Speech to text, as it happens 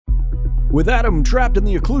With Adam trapped in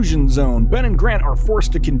the Occlusion Zone, Ben and Grant are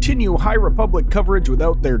forced to continue High Republic coverage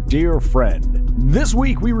without their dear friend. This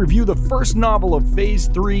week, we review the first novel of Phase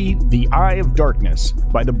 3, The Eye of Darkness,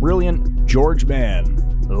 by the brilliant George Mann.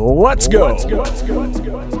 Let's go!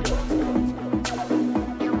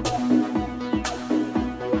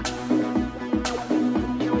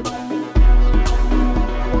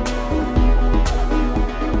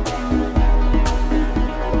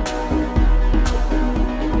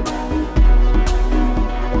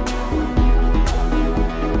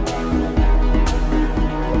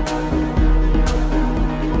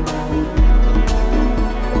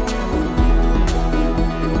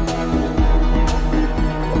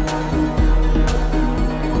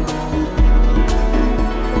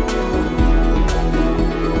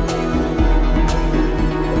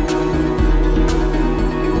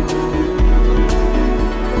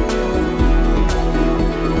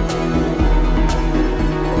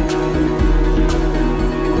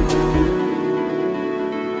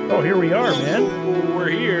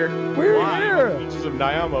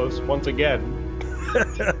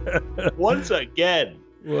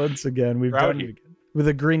 Once again, we've done it again. With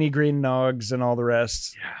the greeny green nogs and all the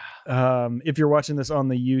rest. Yeah. If you're watching this on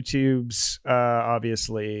the YouTubes,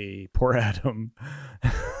 obviously, poor Adam.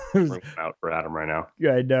 Out for Adam right now.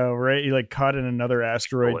 Yeah, I know, right? He caught in another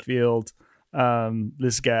asteroid field.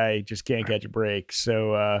 This guy just can't catch a break.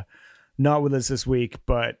 So not with us this week,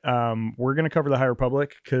 but we're going to cover the High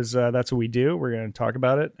Republic because that's what we do. We're going to talk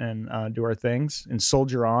about it and do our things and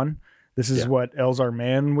soldier on. This is what Elzar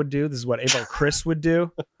Mann would do. This is what Avar Chris would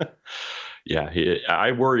do. Yeah,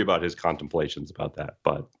 I worry about his contemplations about that,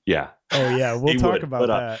 but yeah. Oh yeah, we'll talk about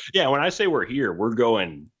that. Yeah, when I say we're here, we're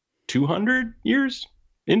going 200 years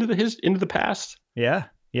into the past. Yeah.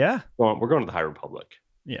 Well, we're going to the High Republic.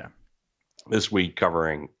 Yeah. This week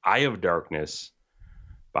covering Eye of Darkness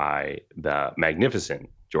by the magnificent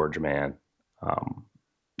George Mann.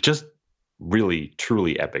 Just really,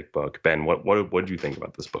 truly epic book. Ben, what did you think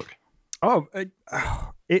about this book?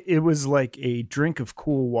 It was like a drink of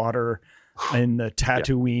cool water in the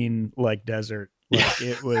Tatooine desert.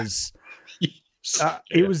 It was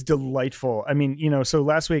it was delightful. I mean, so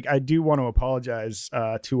last week I do want to apologize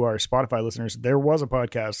to our Spotify listeners. There was a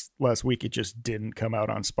podcast last week. It just didn't come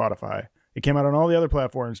out on Spotify. It came out on all the other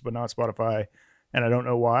platforms, but not Spotify. And I don't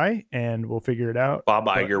know why, and we'll figure it out. Bob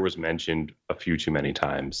Iger was mentioned a few too many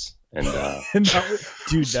times, and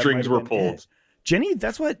dude, strings were pulled. Jenny,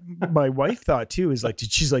 that's what my wife thought too. Is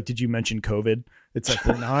did you mention COVID? It's like,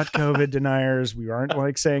 we're not COVID deniers. We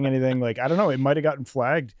aren't saying anything. I don't know. It might have gotten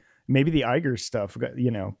flagged. Maybe the Iger stuff,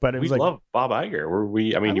 but it was we love Bob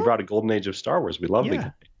Iger. He brought a golden age of Star Wars. We love the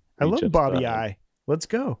guy. I love Bobby I. Let's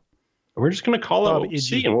go. We're just going to call it what we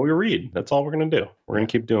see and what we read. That's all we're going to do. We're going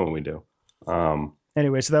to keep doing what we do.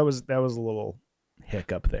 Anyway, so that was a little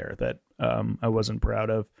hiccup there that I wasn't proud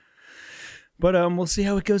of. But we'll see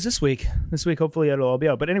how it goes this week. This week, hopefully, it'll all be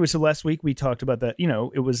out. But anyway, so last week we talked about that.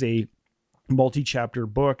 It was a multi-chapter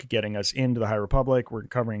book getting us into the High Republic. We're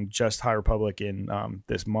covering just High Republic in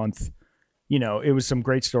this month. It was some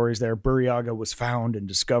great stories there. Buryaga was found and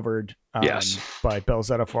discovered by Bel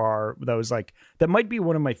Zettifar. That might be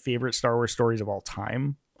one of my favorite Star Wars stories of all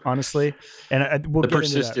time, honestly. And the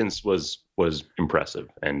persistence was impressive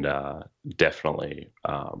and definitely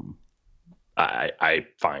I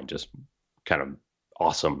find just kind of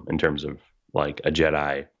awesome in terms of a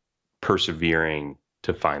Jedi persevering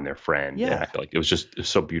to find their friend. Yeah. And I feel like it was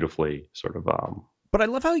so beautifully sort of but I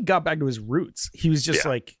love how he got back to his roots. He was just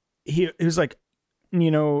he was and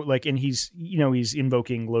he's he's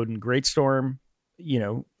invoking Loden Greatstorm.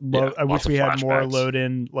 I wish we had more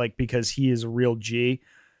Loden, because he is a real G.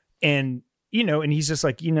 And and he's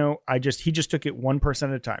just he just took it one person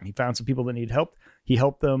at a time. He found some people that need help. He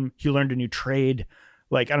helped them. He learned a new trade.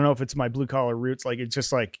 I don't know if it's my blue collar roots. It's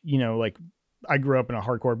just I grew up in a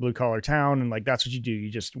hardcore blue collar town, and that's what you do.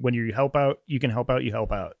 You just, when you help out, you can help out, you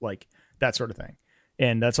help out, that sort of thing.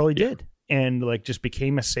 And that's all he did. And just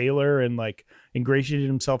became a sailor and ingratiated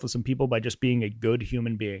himself with some people by just being a good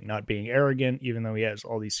human being, not being arrogant, even though he has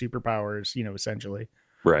all these superpowers, essentially.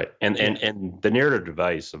 Right. And the narrative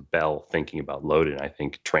device of Bell thinking about Loden, I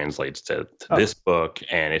think, translates to this book.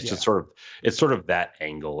 And it's just sort of that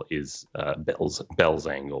angle is Bell's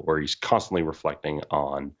angle, where he's constantly reflecting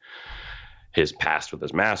on his past with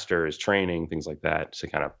his master, his training, things like that, to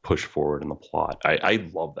kind of push forward in the plot. I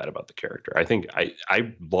love that about the character. I think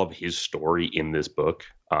I love his story in this book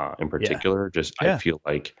in particular. I feel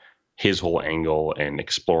like his whole angle and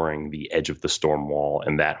exploring the edge of the storm wall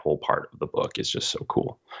and that whole part of the book is just so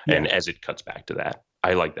cool. Yeah. And as it cuts back to that,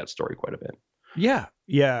 I like that story quite a bit. Yeah.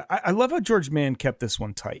 I love how George Mann kept this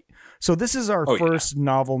one tight. So this is our first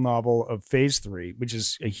novel of phase 3, which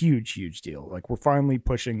is a huge deal. Like, we're finally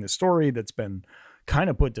pushing the story that's been kind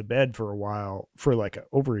of put to bed for a while, for like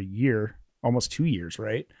over a year, almost 2 years,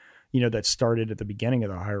 right? That started at the beginning of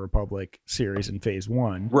the High Republic series in phase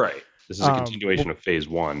 1. Right. This is a continuation of phase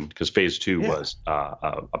 1, because phase 2 was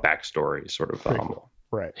a backstory sort of prequel.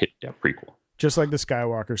 Right. Prequel. Just like the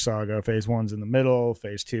Skywalker saga, phase 1's in the middle,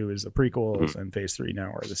 phase 2 is the prequels, and phase 3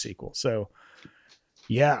 now are the sequels. So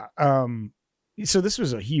yeah. So this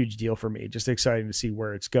was a huge deal for me. Just exciting to see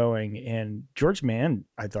where it's going. And George Mann,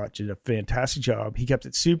 I thought, did a fantastic job. He kept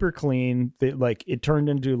it super clean. It turned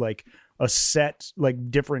into like a set,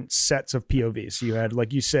 like different sets of POVs. So you had,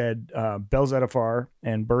 like you said, Bel-Zettifar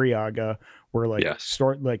and Buriaga were like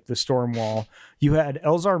the storm wall. You had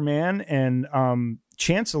Elzar Mann and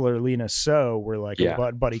Chancellor Lena So were like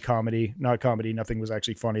a buddy comedy, not comedy. Nothing was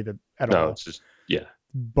actually funny at all. No, it's just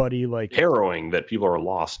buddy, like harrowing that people are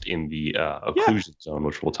lost in the occlusion zone,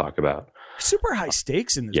 which we'll talk about. Super high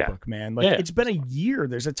stakes in this book, man. Like it's been a year.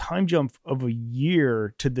 There's a time jump of a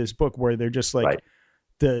year to this book where they're just like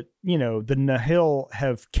the Nihil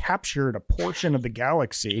have captured a portion of the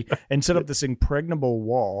galaxy and set up this impregnable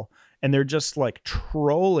wall. And they're just like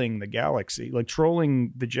trolling the galaxy, like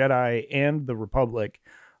trolling the Jedi and the Republic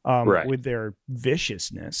with their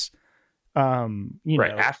viciousness.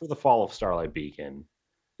 After the fall of Starlight Beacon,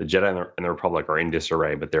 the Jedi and the Republic are in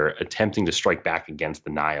disarray, but they're attempting to strike back against the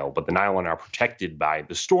Nihil. But the Nihil are now protected by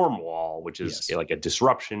the Storm Wall, which is like a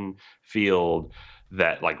disruption field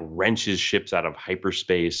that like wrenches ships out of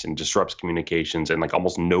hyperspace and disrupts communications, and like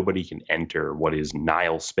almost nobody can enter what is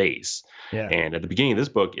Nihil space. Yeah. And at the beginning of this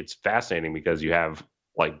book, it's fascinating because you have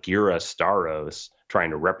like Gira Staros trying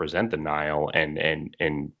to represent the Nihil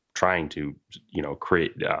and trying to,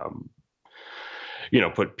 create,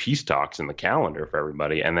 put peace talks in the calendar for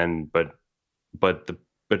everybody. And then, but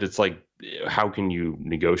it's like, how can you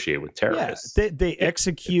negotiate with terrorists? Yeah, they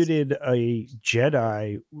executed a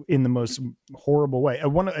Jedi in the most horrible way.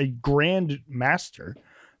 A Grand Master,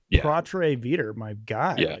 Patre Viter, my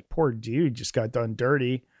guy. Like, poor dude just got done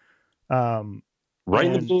dirty. In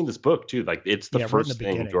the beginning of this book too. Like, it's the first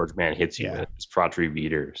thing George Mann hits you with is Patre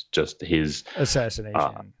Viter, just his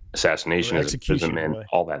assassination as imprisonment,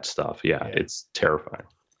 all that stuff. It's terrifying.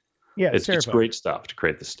 It's great stuff to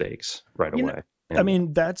create the stakes right away. I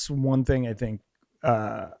mean, that's one thing I think,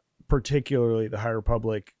 particularly the High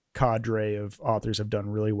Republic cadre of authors have done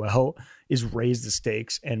really well, is raise the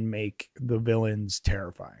stakes and make the villains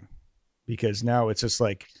terrifying. Because now it's just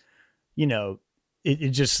like, it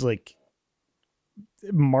just like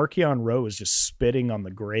Marchion Ro is just spitting on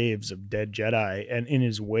the graves of dead Jedi and in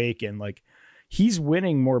his wake, and like he's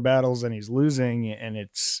winning more battles than he's losing, and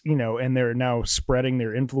it's and they're now spreading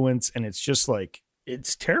their influence, and it's just like,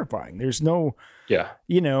 it's terrifying. There's no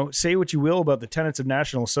say what you will about the tenets of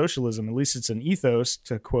National Socialism, at least it's an ethos,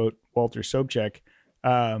 to quote Walter Sobchak.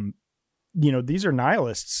 These are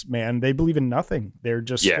nihilists, man. They believe in nothing. They're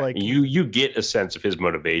just like, you get a sense of his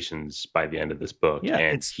motivations by the end of this book,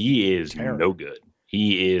 and he is no good.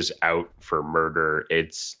 He is out for murder.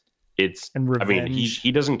 It's and revenge. I mean,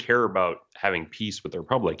 he doesn't care about having peace with the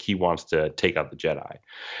Republic. He wants to take out the Jedi.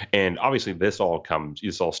 And obviously this all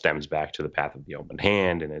stems back to the Path of the Open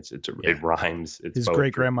Hand, and it rhymes. It's his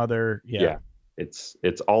great grandmother.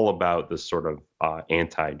 It's all about this sort of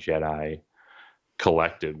anti-Jedi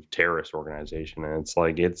collective terrorist organization, and it's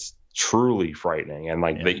like, it's truly frightening. And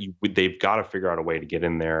like they've got to figure out a way to get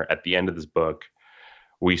in there. At the end of this book,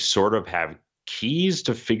 we sort of have keys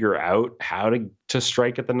to figure out how to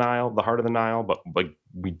strike at the Nihil, the heart of the Nihil, but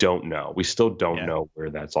we don't know. We still don't know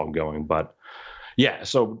where that's all going. But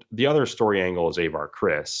so the other story angle is Avar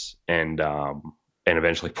Kriss, and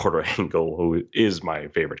eventually Porter Engle, who is my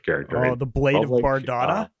favorite character. Oh, the Blade of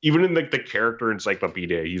Bardata. Even in the character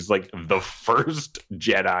encyclopedia, he's like the first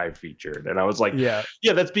Jedi featured. And I was like,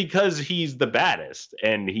 that's because he's the baddest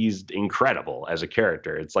and he's incredible as a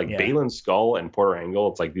character. It's like Baylan Skoll and Porter Engle.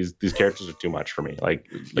 It's like these characters are too much for me. Like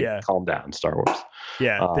calm down, Star Wars.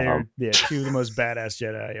 They're two of the most badass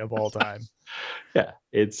Jedi of all time.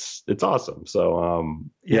 It's awesome. So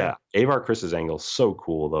Avar Kriss's angle is so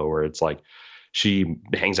cool though, where it's like, she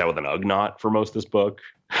hangs out with an Ugnaught for most of this book.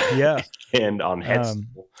 And on heads.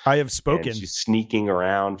 I have spoken. She's sneaking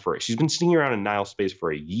around she's been sneaking around in Nihil space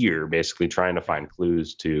for a year, basically trying to find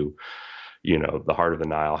clues to, the heart of the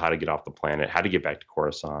Nihil, how to get off the planet, how to get back to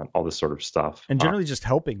Coruscant, all this sort of stuff. And generally just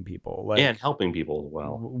helping people. And helping people as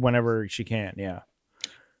well. Whenever she can.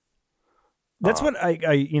 That's what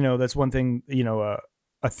I that's one thing,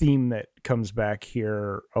 a theme that comes back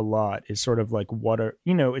here a lot is sort of like,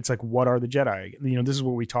 it's like, what are the Jedi? This is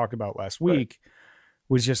what we talked about last week,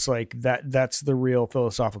 was just like that's the real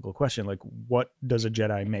philosophical question. Like, what does a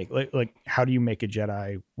Jedi make? Like how do you make a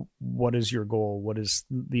Jedi? What is your goal? What is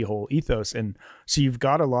the whole ethos? And so you've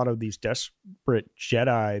got a lot of these desperate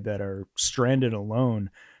Jedi that are stranded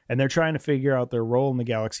alone, and they're trying to figure out their role in the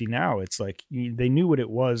galaxy now. It's like they knew what it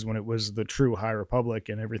was when it was the true High Republic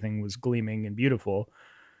and everything was gleaming and beautiful.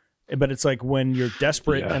 But it's like when you're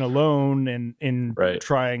desperate and alone and in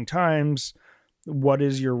trying times, what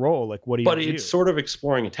is your role? Like, what do you do? But it's sort of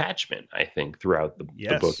exploring attachment, I think, throughout the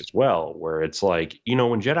book as well, where it's like,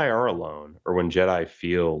 when Jedi are alone, or when Jedi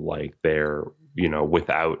feel like they're,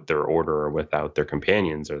 without their order or without their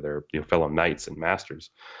companions or their fellow knights and masters,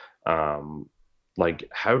 like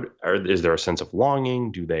is there a sense of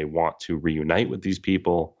longing? Do they want to reunite with these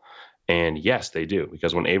people? And yes, they do,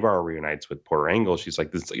 because when Avar reunites with Porter Engle, she's like,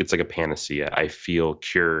 it's like a panacea. I feel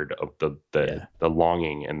cured of the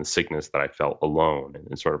longing and the sickness that I felt alone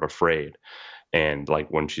and sort of afraid. And like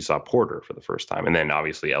when she saw Porter for the first time, and then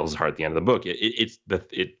obviously Elzar at the end of the book,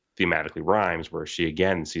 it thematically rhymes, where she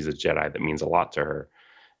again sees a Jedi that means a lot to her.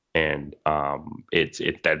 And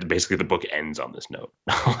that basically the book ends on this note.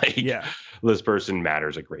 This person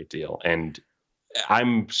matters a great deal. And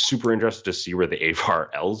I'm super interested to see where the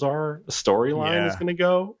Avar Elzar storyline is going to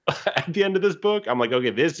go at the end of this book. I'm like, okay,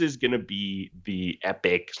 this is going to be the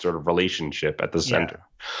epic sort of relationship at the center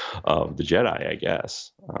of the Jedi, I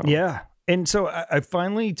guess. And so I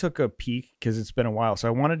finally took a peek, because it's been a while. So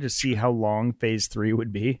I wanted to see how long phase 3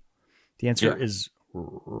 would be. The answer is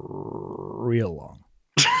real long.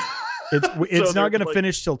 It's not going to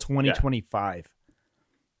finish till 2025.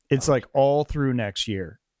 It's like all through next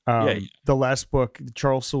year. The last book,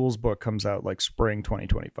 Charles Soule's book, comes out like spring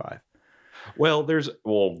 2025. Well,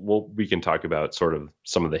 we can talk about sort of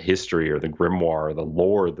some of the history or the grimoire, or the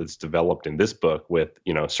lore that's developed in this book with,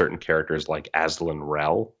 certain characters like Aslan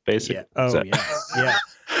Rel, basically.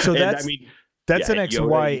 So that's an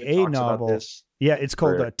XYA novel. It's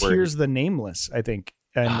called Tears the Nameless, I think.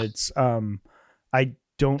 And it's, I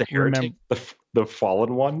don't remember. The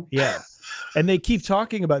Fallen One? Yeah. And they keep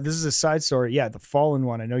talking about, this is a side story. Yeah, the Fallen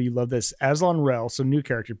One. I know you love this. Aslan Rel, so new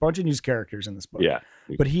character, bunch of new characters in this book. Yeah.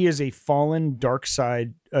 But he is a fallen dark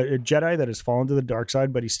side, a Jedi that has fallen to the dark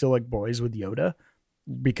side, but he's still like boys with Yoda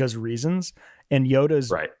because reasons. And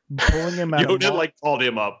Yoda's pulling him out. Yoda called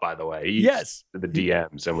him up, by the way. The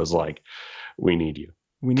DMs and was like, we need you.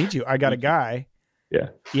 We need you. I got a guy. Yeah.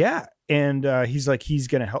 Yeah. And he's like, he's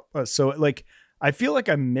going to help us. So like, I feel like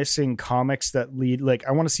I'm missing comics that lead, like,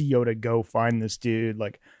 I want to see Yoda go find this dude.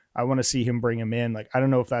 Like, I want to see him bring him in. Like, I don't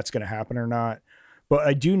know if that's going to happen or not, but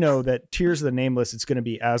I do know that Tears of the Nameless, it's going to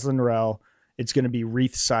be Aslan Rel, it's going to be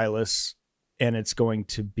Reath Silas, and it's going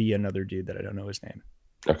to be another dude that I don't know his name.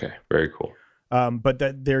 Okay. Very cool. But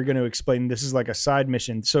that they're going to explain, this is like a side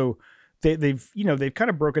mission. So they've kind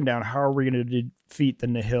of broken down, how are we going to defeat the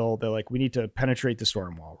Nihil? They're like, we need to penetrate the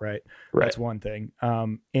storm wall, right? That's one thing.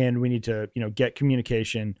 And we need to, get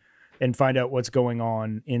communication and find out what's going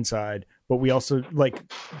on inside. But we also, like,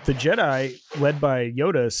 the Jedi led by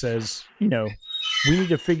Yoda says, we need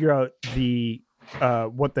to figure out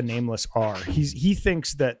what the Nameless are. He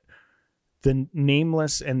thinks that the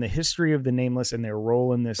Nameless and the history of the Nameless and their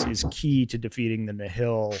role in this is key to defeating the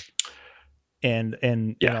Nihil and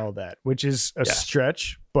all that, which is a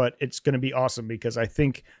stretch, but it's going to be awesome, because I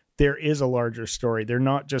think there is a larger story. They're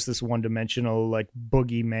not just this one-dimensional, like,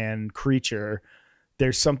 boogeyman creature.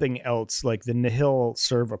 There's something else. Like, the Nihil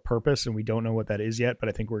serve a purpose, and we don't know what that is yet, but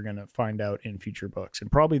I think we're going to find out in future books,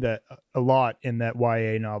 and probably that a lot in that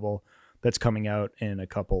YA novel that's coming out in a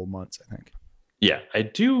couple months, I think. Yeah, I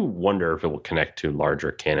do wonder if it will connect to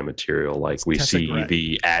larger canon material. Like, we see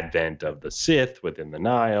the advent of the Sith within the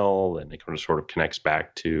Nile, and it kind of sort of connects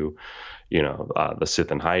back to, the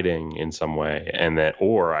Sith in hiding in some way. And that,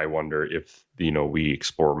 or I wonder if, we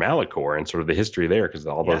explore Malachor and sort of the history there, because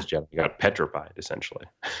all those Jedi got petrified, essentially.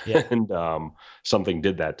 Yeah. And something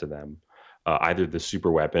did that to them, either the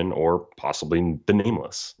super weapon or possibly the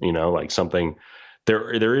Nameless, like something.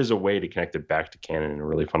 There is a way to connect it back to canon in a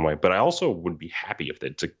really fun way, but I also would be happy if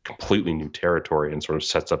it's a completely new territory and sort of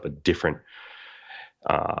sets up a different,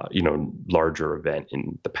 larger event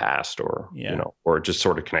in the past, or or just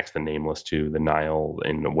sort of connects the Nameless to the Nile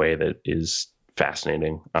in a way that is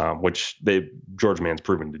fascinating, which George Mann's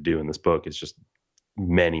proven to do in this book. Is just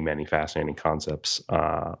many, many fascinating concepts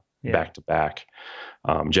back to back,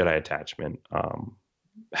 Jedi attachment.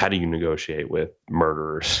 How do you negotiate with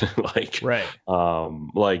murderers?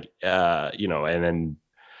 And then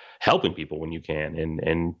helping people when you can,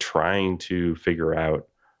 and trying to figure out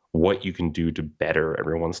what you can do to better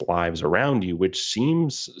everyone's lives around you, which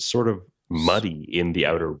seems sort of muddy in the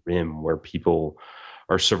Outer Rim, where people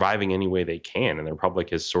are surviving any way they can. And the Republic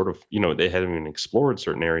is sort of, they haven't even explored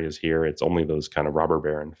certain areas here. It's only those kind of robber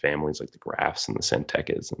baron families like the Grafs and the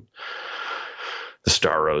Sentekes and the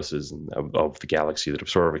Staroses and of the galaxy that have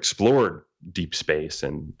sort of explored deep space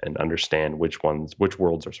and understand which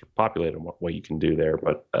worlds are sort of populated and what you can do there.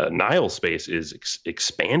 But Nihil space is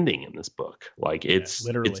expanding in this book. Like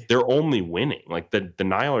literally, they're only winning. Like the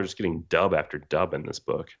Nihil are just getting dub after dub in this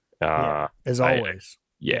book. As always.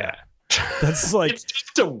 Yeah. That's like it's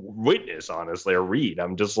just a witness, honestly, a read.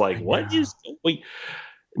 I'm just like,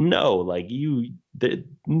 no, like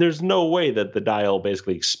there's no way that the Dial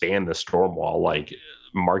basically expand the storm wall like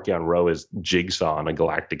Marchion Ro is Jigsaw on a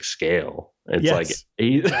galactic scale. It's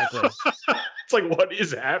exactly. It's like, what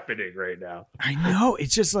is happening right now? I know.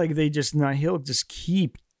 It's just like Nihil just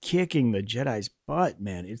keep kicking the Jedi's butt,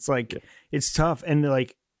 man. It's like it's tough, and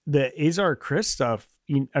like the Azar Chris stuff.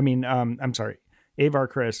 I'm sorry, Avar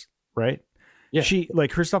Chris, right? Yeah. She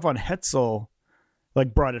like her stuff on Hetzel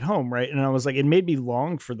like brought it home, right? And I was like, it made me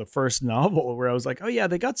long for the first novel where I was like, oh yeah,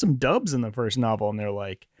 they got some dubs in the first novel, and they're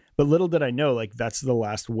like, but little did I know, like that's the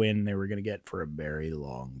last win they were going to get for a very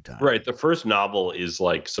long time. Right. The first novel is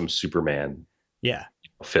like some Superman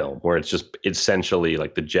film where it's just essentially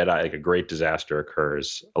like the Jedi, like a great disaster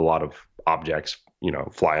occurs, a lot of objects,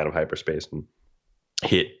 fly out of hyperspace and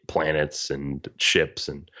hit planets and ships,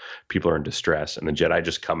 and people are in distress, and the Jedi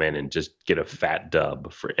just come in and just get a fat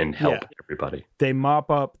dub and help everybody. They mop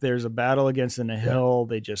up. There's a battle against the Nihil.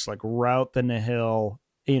 They just like rout the Nihil.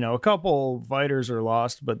 A couple fighters are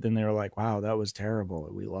lost, but then they're like, wow, that was terrible.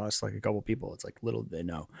 We lost like a couple people. It's like little did they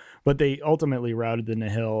know, but they ultimately routed the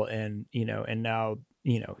Nihil, and and now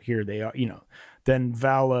here they are. Then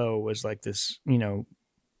Valo was like this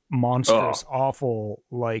monstrous, awful,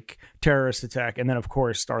 like terrorist attack, and then of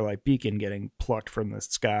course Starlight Beacon getting plucked from the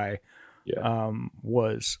sky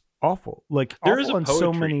was awful. Like there is a in poetry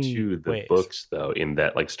so many to the ways. Books, though, in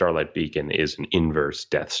that like Starlight Beacon is an inverse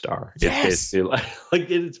Death Star. Yes.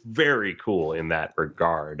 It's very cool in that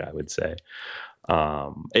regard, I would say.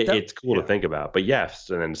 It's cool to think about, but yes,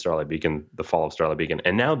 and then Starlight Beacon, the fall of Starlight Beacon,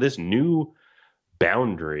 and now this new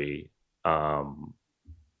boundary, the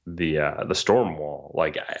storm wall.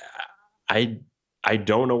 Like I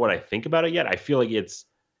don't know what I think about it yet. I feel like it's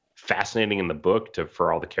fascinating in the book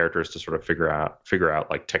for all the characters to sort of figure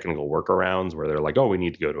out like technical workarounds where they're like, oh, we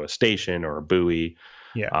need to go to a station or a buoy,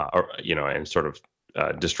 and sort of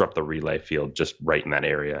disrupt the relay field just right in that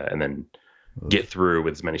area, and then get through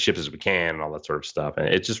with as many ships as we can and all that sort of stuff. And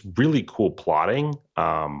it's just really cool plotting.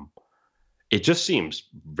 It just seems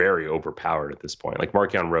very overpowered at this point. Like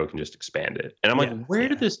Marchion Ro can just expand it. And I'm like, where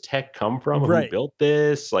did this tech come from? Who built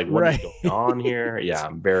this? Like, what is going on here? Yeah,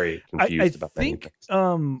 I'm very confused about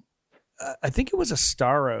that. I think it was a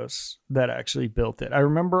Staros that actually built it.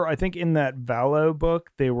 I think in that Valo book,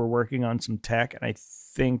 they were working on some tech, and I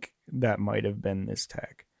think that might have been this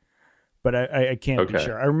tech. But I can't be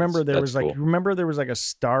sure. I remember there was like a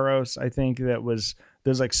Staros, I think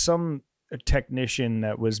there's like some technician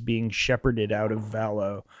that was being shepherded out of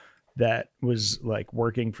Valo that was like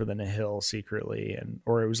working for the Nihil secretly,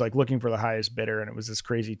 or it was like looking for the highest bidder, and it was this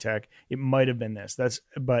crazy tech. It might have been this.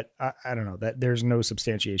 But I don't know, that there's no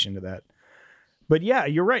substantiation to that. But yeah,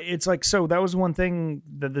 you're right. It's like, so that was one thing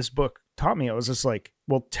that this book taught me. I was just like,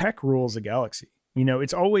 well, tech rules a galaxy.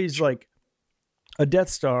 It's always like a Death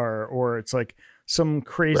Star, or it's like some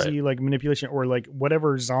crazy like manipulation, or like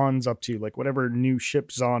whatever Zon's up to, like whatever new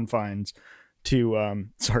ship Zon finds to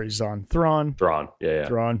Thrawn. Yeah.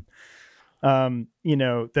 Thrawn.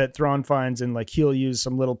 That Thrawn finds, and like he'll use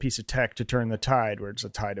some little piece of tech to turn the tide, where it's a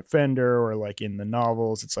TIE Defender, or like in the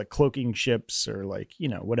novels, it's like cloaking ships, or like,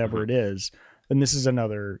 whatever it is. And this is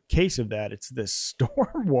another case of that. It's this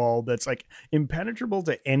storm wall that's like impenetrable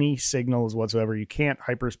to any signals whatsoever. You can't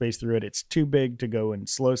hyperspace through it. It's too big to go in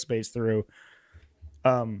slow space through.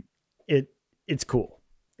 It's cool.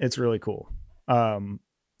 It's really cool. That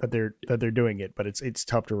they're doing it, but it's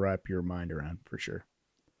tough to wrap your mind around for sure.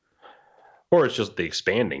 Or it's just the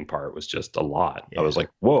expanding part was just a lot. Yeah. I was like,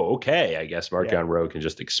 whoa, okay, I guess Marchion Ro can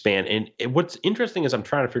just expand. And what's interesting is I'm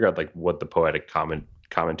trying to figure out like what the poetic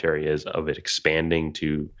commentary is of it expanding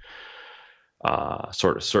to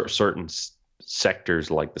sort of certain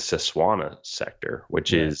sectors like the Seswana sector,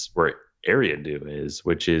 which is where Eriadu is,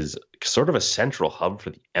 which is sort of a central hub for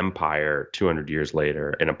the Empire 200 years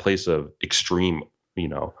later, in a place of extreme,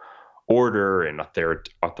 order and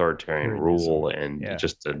authoritarian rule, and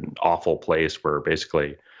just an awful place where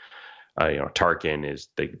basically, Tarkin is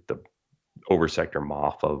the over sector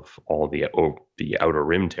Moff of all the Outer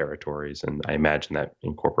Rim territories, and I imagine that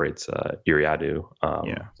incorporates Iriadu,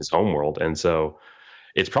 his homeworld, and so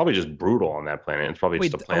it's probably just brutal on that planet. It's probably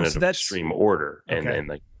just a planet of extreme order, and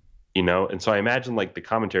like, you know, and so I imagine like the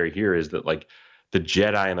commentary here is that like the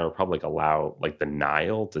Jedi and the Republic allow like the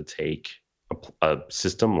Nile to take a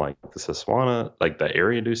system like the Saswana, like the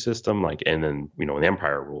Eriadu system, like, and then, you know, when the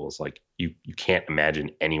Empire rules, like you can't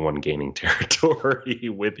imagine anyone gaining territory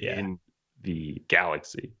within the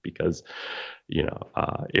galaxy because, you know,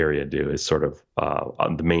 Eriadu is sort of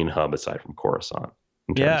the main hub aside from Coruscant.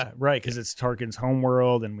 Yeah, right, because it's Tarkin's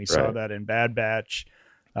homeworld, and we saw that in Bad Batch.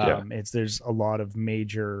 There's a lot of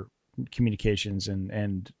major communications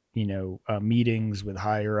and you know, meetings with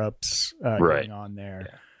higher ups going on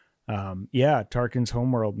there. Tarkin's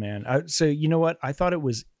homeworld, man. So you know what? I thought it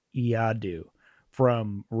was Iadu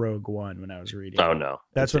from Rogue One when I was reading. Oh no,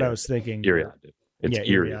 that's what I was thinking. Iriadu. It's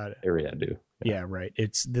Iriadu. Yeah, right.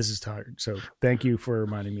 This is Tarkin. So thank you for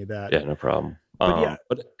reminding me of that. Yeah, no problem.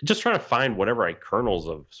 But just trying to find whatever kernels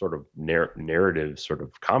of sort of narrative sort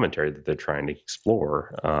of commentary that they're trying to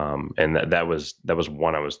explore. And that was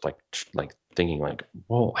one I was like thinking like,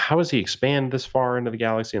 well, how does he expand this far into the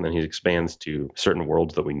galaxy? And then he expands to certain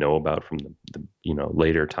worlds that we know about from the you know,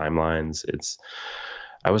 later timelines.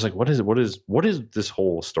 I was like, what is this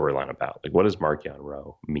whole storyline about? Like, what does Marchion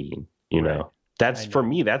Ro mean? You know? That's for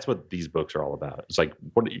me. That's what these books are all about. It's like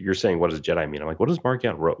what you're saying. What does Jedi mean? I'm like, what does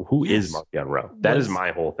Marchion Ro? Who is Marchion Ro? That is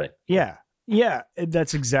my whole thing. Yeah,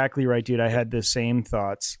 that's exactly right, dude. I had the same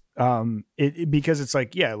thoughts. Because it's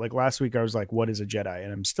like, like last week I was like, what is a Jedi?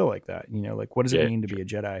 And I'm still like that. You know, like what does it mean to be a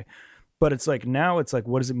Jedi? But it's like now it's like,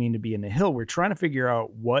 what does it mean to be in the Hill? We're trying to figure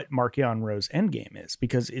out what Marchion Ro's endgame is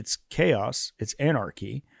because it's chaos, it's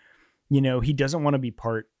anarchy. You know, he doesn't want to be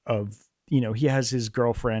part of. You know, he has his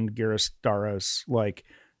girlfriend, Garrus Daros, like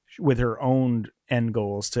with her own end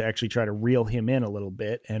goals to actually try to reel him in a little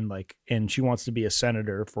bit. And she wants to be a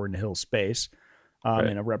senator for Nihil space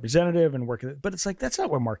and a representative and work. But it's like, that's not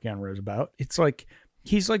what Marchion Ro's about. It's like,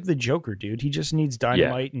 he's like the Joker, dude. He just needs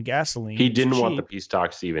dynamite and gasoline. He didn't want the peace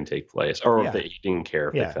talks to even take place, or that he didn't care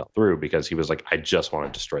if they fell through because he was like, I just want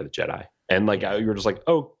to destroy the Jedi. And like, you were just like,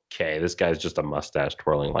 okay, this guy's just a mustache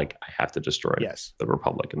twirling. Like, I have to destroy the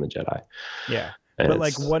Republic and the Jedi. Yeah. And but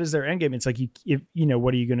like, what is their endgame? It's like, if you know,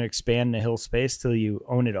 what are you going to expand Nihil space till you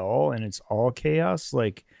own it all and it's all chaos?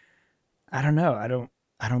 Like, I don't know.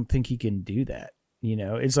 I don't think he can do that. You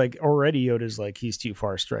know, it's like already Yoda's like, he's too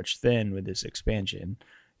far stretched thin with this expansion.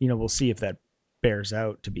 You know, we'll see if that bears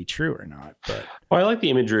out to be true or not. But I like the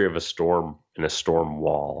imagery of a storm and a storm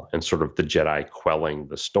wall and sort of the Jedi quelling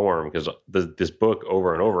the storm, because this book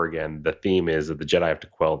over and over again, the theme is that the Jedi have to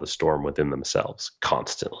quell the storm within themselves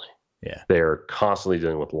constantly. Yeah. They're constantly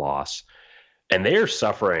dealing with loss and they're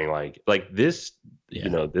suffering like this, you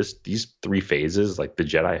know, these three phases, like the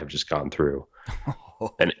Jedi have just gone through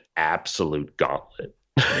an absolute gauntlet.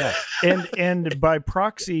 And by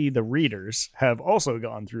proxy, the readers have also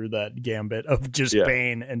gone through that gambit of just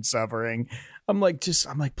pain and suffering. I'm like,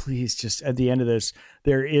 please, just at the end of this,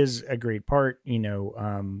 there is a great part, you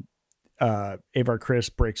know, Avar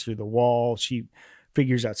Kriss breaks through the wall. She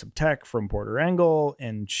figures out some tech from Porter Engle,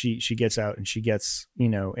 and she gets out and she gets, you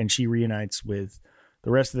know, and she reunites with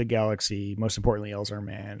the rest of the galaxy, most importantly, Elzar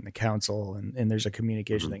Mann and the council. And there's a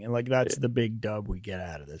communication thing. And like, that's the big dub we get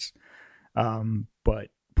out of this. But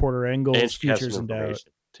Porter Engle's futures in doubt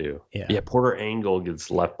too. Yeah. Porter Engle gets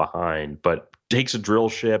left behind, but takes a drill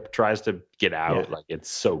ship, tries to get out. Like, it's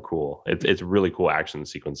so cool. It's really cool action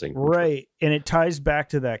sequencing. Right. And it ties back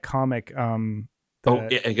to that comic.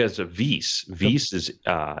 It goes to Vice. Vice is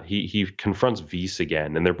he confronts Vice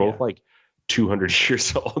again, and they're both like 200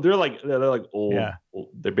 years old. They're like old. Yeah.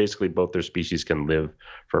 They're basically both their species can live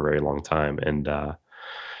for a very long time, and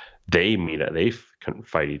they meet. They can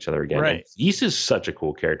fight each other again. Right. Vice is such a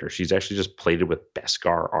cool character. She's actually just plated with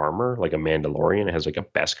Beskar armor, like a Mandalorian. It has like a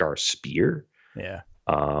Beskar spear. Yeah.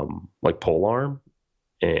 Like polearm,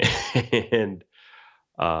 and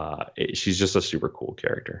she's just a super cool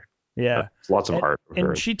character. Yeah. Lots of art.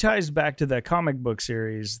 And she ties back to that comic book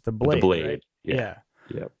series, The Blade. Right?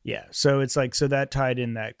 Yeah. So it's like, so that tied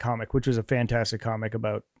in that comic, which was a fantastic comic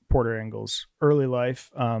about Porter Engle's early life,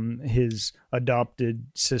 his adopted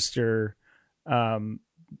sister,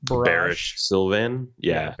 Barash Sylvan.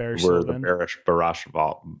 Where Sylvan. The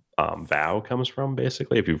Barash vow comes from,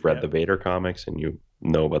 basically. If you've read the Vader comics and you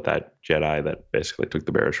know about that Jedi that basically took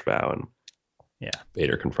the Barash vow, and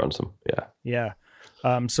Vader confronts him.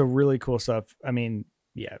 So really cool stuff. I mean,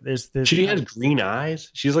 Yeah, there's she has green eyes.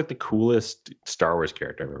 She's like the coolest Star Wars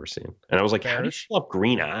character I've ever seen. And I was like, how do you pull up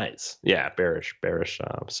green eyes? Yeah, Barish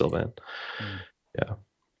Sylvan. Yeah,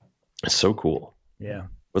 it's so cool. Yeah,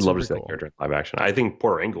 would love to see that character in live action. I think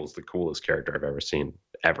Porter Engle's the coolest character I've ever seen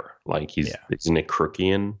ever. Like he's Nick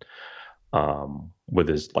Crookian, with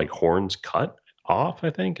his like horns cut off, I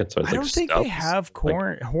think. And so it's I don't think they have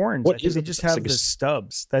horns. I think they just have the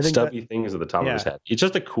stubs. I think stubby things at the top of his head. He's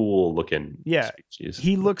just a cool looking species.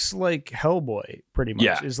 He looks like Hellboy pretty much.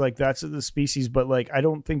 Yeah. Is like that's the species, but like I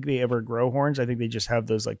don't think they ever grow horns. I think they just have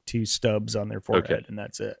those like two stubs on their forehead and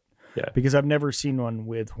that's it. Yeah. Because I've never seen one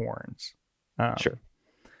with horns. Sure.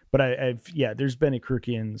 But I've there's been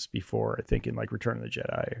Ikrukians before, I think in like Return of the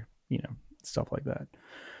Jedi, or, stuff like that.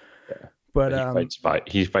 Yeah. But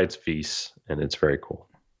he fights Feast, and it's very cool.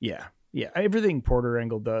 Yeah. Yeah. Everything Porter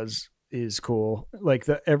Engle does is cool. Like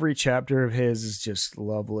every chapter of his is just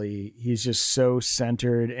lovely. He's just so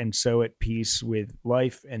centered and so at peace with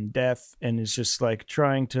life and death, and is just like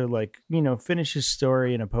trying to like, finish his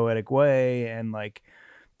story in a poetic way and like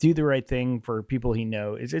do the right thing for people he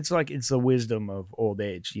knows. It's like it's the wisdom of old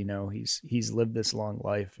age. He's lived this long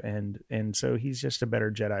life, and so he's just a better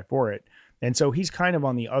Jedi for it. And so he's kind of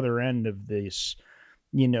on the other end of this,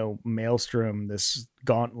 maelstrom, this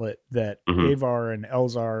gauntlet that Avar and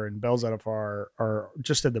Elzar and Belzettifar are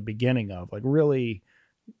just at the beginning of, like really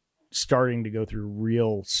starting to go through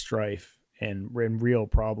real strife and real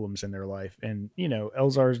problems in their life. And,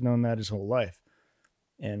 Elzar's known that his whole life.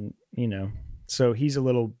 And, so he's a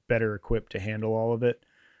little better equipped to handle all of it,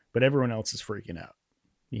 but everyone else is freaking out,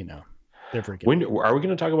 They're freaking out. Are we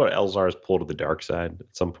going to talk about Elzar's pull to the dark side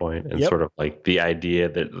at some point? And sort of like the idea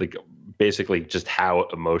that like basically just how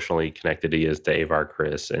emotionally connected he is to Avar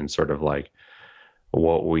Kriss, and sort of like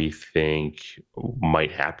what we think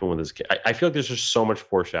might happen with his. I feel like there's just so much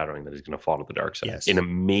foreshadowing that he's going to fall to the dark side in a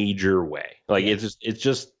major way. Like it's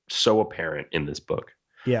just so apparent in this book.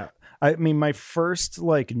 Yeah. I mean, my first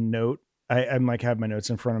like note, I'm like have my notes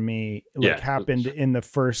in front of me, happened in the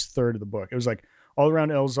first third of the book. It was like, all around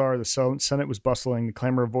Elzar, the Senate was bustling. The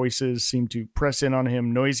clamor of voices seemed to press in on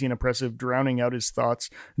him, noisy and oppressive, drowning out his thoughts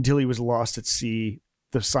until he was lost at sea.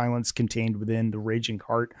 The silence contained within the raging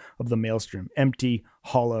heart of the maelstrom, empty,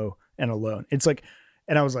 hollow, and alone. It's like,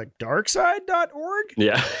 and I was like, darkside.org?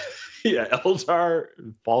 Yeah. Yeah. Elzar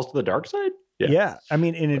falls to the dark side? Yeah. I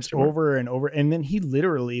mean, and it's over and over. And then he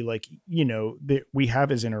literally, like, we have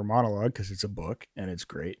his inner monologue because it's a book and it's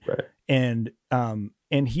great. Right.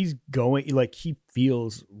 And he's going, like, he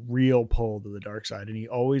feels real pull to the dark side, and he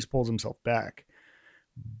always pulls himself back.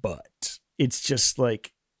 But it's just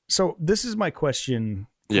like, so this is my question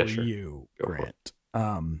for you, Grant.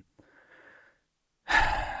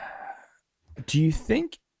 Do you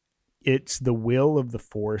think it's the will of the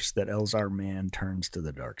Force that Elzar Mann turns to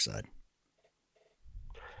the dark side?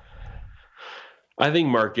 I think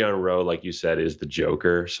Marchion Ro, like you said, is the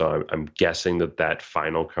Joker. So I'm guessing that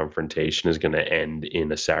final confrontation is going to end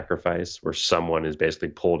in a sacrifice where someone is basically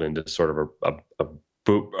pulled into sort of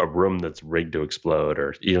a room that's rigged to explode,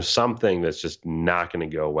 or something that's just not going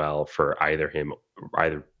to go well for either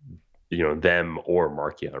them or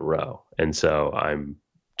Marchion Ro. And so I'm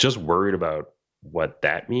just worried about what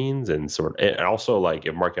that means, and also like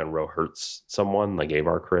if Marchion Ro hurts someone like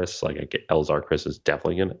Avar Kriss, like Elzar Kriss is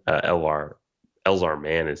definitely going to Elzar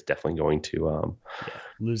Mann is definitely going to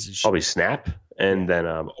lose his probably snap, and then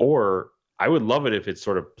or I would love it if it's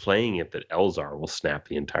sort of playing it that Elzar will snap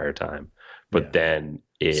the entire time, but then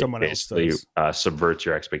it someone basically subverts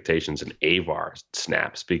your expectations and Avar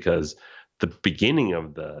snaps, because the beginning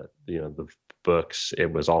of the books,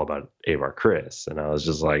 it was all about Avar Kriss, and I was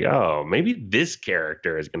just like, oh, maybe this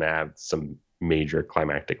character is going to have some major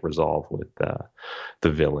climactic resolve with the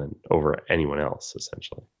villain over anyone else,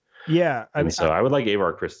 essentially. Yeah, I would like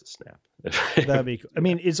Avar Kriss to snap. That'd be cool. I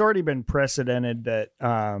mean, it's already been precedented that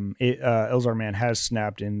Elzar Mann has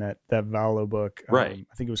snapped in that Valo book. Right.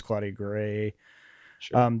 I think it was Claudia Gray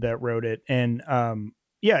that wrote it, and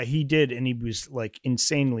he did, and he was like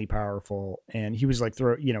insanely powerful, and he was like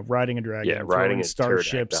riding a dragon, throwing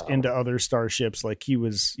starships into other starships. Like he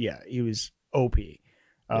was OP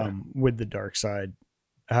with the dark side.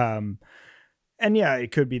 And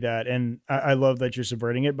it could be that. And I love that you're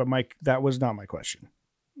subverting it, but that was not my question.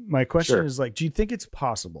 My question is like, do you think it's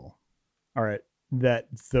possible, that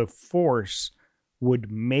the Force would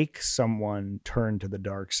make someone turn to the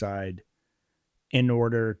dark side in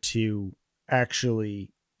order to actually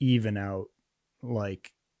even out,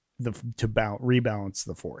 like rebalance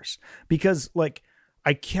the Force? Because like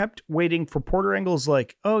I kept waiting for Porter Engle's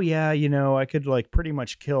like, oh yeah, I could like pretty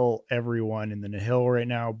much kill everyone in the Nihil right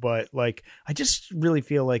now, but like I just really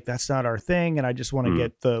feel like that's not our thing, and I just want to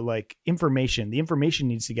get the like information. The information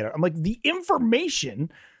needs to get out. I'm like, the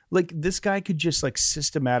information, like this guy could just like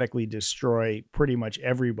systematically destroy pretty much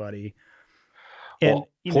everybody. And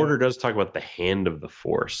Porter does talk about the hand of the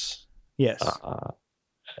Force. Yes.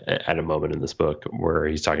 At a moment in this book where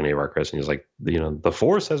he's talking to Avar Kriss and he's like, the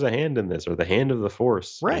Force has a hand in this, or the hand of the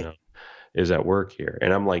Force is at work here.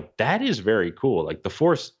 And I'm like, that is very cool. Like the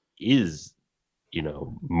Force is,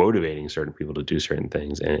 motivating certain people to do certain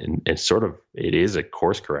things. And it's sort of, it is a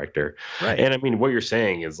course corrector. Right. And I mean, what you're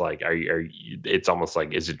saying is like, it's almost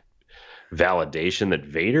like, is it validation that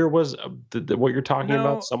Vader was what you're talking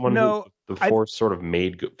about? Someone who the Force sort of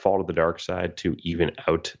made fall to the dark side to even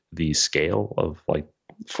out the scale of like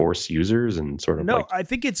Force users and sort of I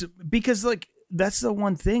think it's because like that's the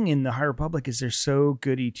one thing in the High Republic is they're so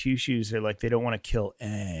goody two shoes. They're like, they don't want to kill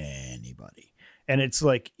anybody. And it's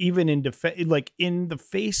like, even in in the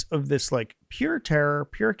face of this, like pure terror,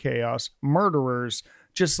 pure chaos, murderers,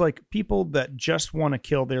 just like people that just want to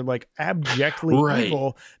kill, they're like abjectly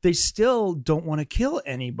evil. They still don't want to kill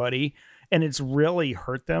anybody. And it's really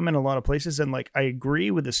hurt them in a lot of places. And like, I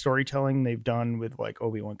agree with the storytelling they've done with like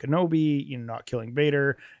Obi-Wan Kenobi, not killing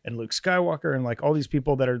Vader, and Luke Skywalker, and like all these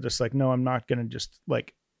people that are just like, no, I'm not going to just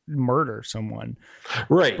like murder someone.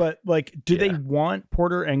 Right. But like, do they want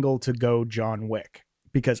Porter Engle to go John Wick?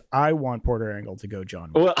 Because I want Porter Engle to go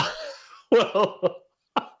John Wick. Well,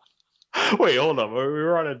 wait, hold on. We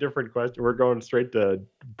were on a different question. We're going straight to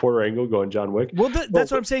Porter Engle going John Wick. Well,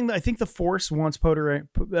 that's what I'm saying. I think the Force wants Porter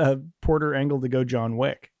Engle to go John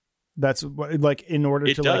Wick. That's like in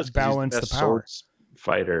order to like balance the power. Sword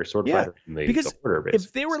fighter. Because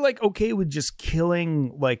if they were like okay with just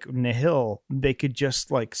killing like Nihil, they could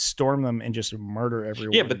just like storm them and just murder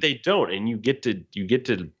everyone. Yeah, but they don't, and you get to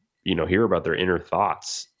hear about their inner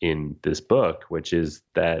thoughts in this book, which is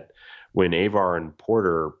that when Avar and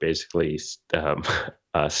Porter basically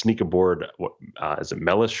sneak aboard, is it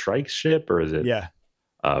Melis Shrike's ship, or is it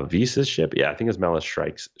Visa's ship? Yeah, I think it's Melis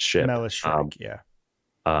Shrike's ship. Melis Shrike,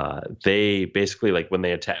 they basically like when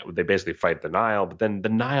they attack, they basically fight the Nihil, but then the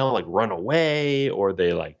Nihil like run away, or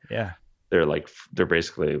they like they're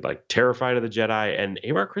basically like terrified of the Jedi, and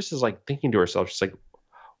Avar Kriss is like thinking to herself, she's like,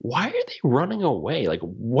 why are they running away? Like,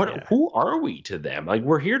 who are we to them? Like,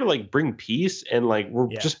 we're here to like bring peace, and like we're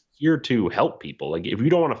just here to help people. Like, if you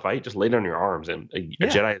don't want to fight, just lay down your arms, and a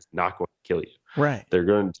Jedi is not going to kill you. Right. They're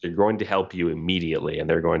going to help you immediately, and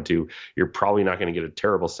you're probably not going to get a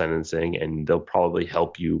terrible sentencing, and they'll probably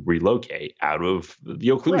help you relocate out of the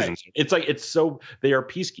Occlusion Zone. They are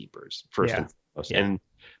peacekeepers first and foremost. And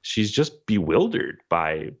she's just bewildered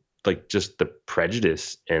by like just the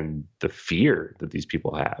prejudice and the fear that these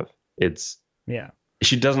people have.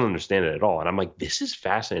 She doesn't understand it at all. And I'm like, this is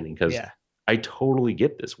fascinating because I totally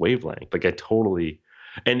get this wavelength. Like I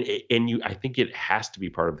think it has to be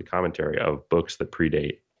part of the commentary of books that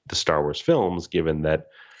predate the Star Wars films, given that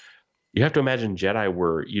you have to imagine Jedi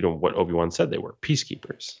were, what Obi-Wan said, they were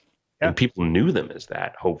peacekeepers. And people knew them as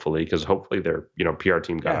that, hopefully, because hopefully their PR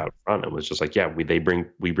team got out front and was just like, we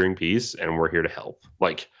bring peace, and we're here to help.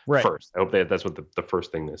 Like first, I hope that's what the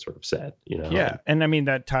first thing they sort of said. And I mean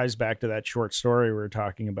that ties back to that short story we were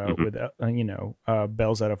talking about with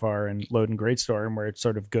Bell Zettifar and Loden Greatstorm, where it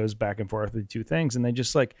sort of goes back and forth with two things, and they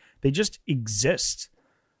just exist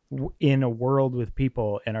in a world with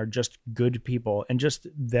people and are just good people, and just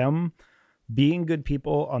them being good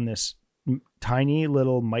people on this tiny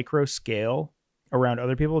little micro scale around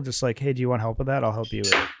other people, just like, hey, do you want help with that? I'll help you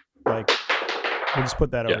with it. Like, we'll just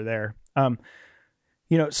put that over there.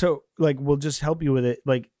 So like, we'll just help you with it.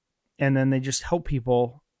 Like, and then they just help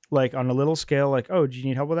people like on a little scale, like, oh, do you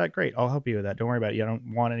need help with that? Great. I'll help you with that. Don't worry about it. I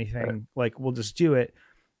don't want anything. Right. Like, we'll just do it.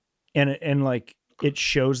 And like, it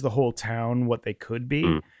shows the whole town what they could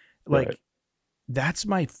be. That's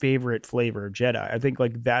my favorite flavor of Jedi. I think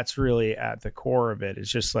like that's really at the core of it.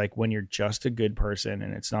 It's just like when you're just a good person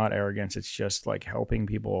and it's not arrogance. It's just like helping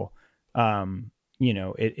people.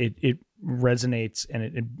 It resonates, and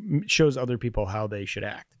it shows other people how they should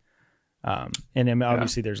act. And then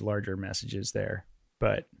obviously there's larger messages there,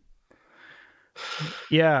 but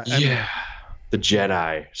the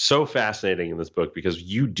Jedi, so fascinating in this book because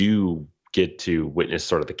you do get to witness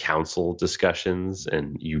sort of the council discussions,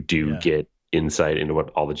 and you do get insight into what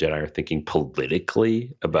all the Jedi are thinking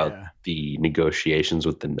politically about the negotiations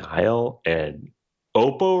with the Nihil. And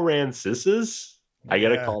Oppo Rancisis, I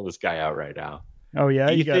gotta call this guy out right now. Oh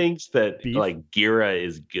yeah, he thinks that beef? Like Gira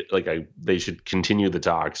is like they should continue the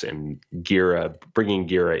talks, and bringing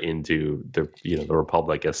Gira into the the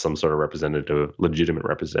Republic as some sort of legitimate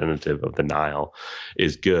representative of the Nile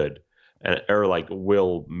is good, or like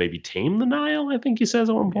will maybe tame the Nile. I think he says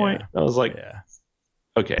at one point. I was like,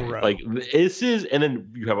 okay, bro. Like this is, and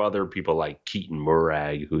then you have other people like Keaton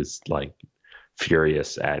Murag, who's like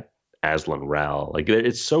furious at Aslan Rel. Like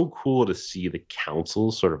it's so cool to see the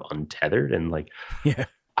council sort of untethered and like,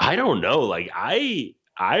 I don't know. Like I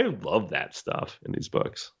love that stuff in these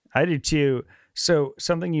books. I do too. So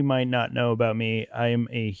something you might not know about me, I am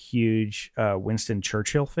a huge Winston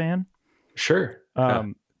Churchill fan. Sure.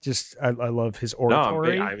 Just I love his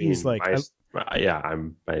oratory. No, he's like, I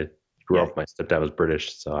grew up. My stepdad was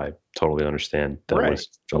British, so I totally understand that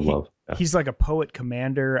love. Yeah. He's like a poet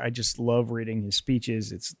commander. I just love reading his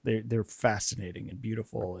speeches. They're fascinating and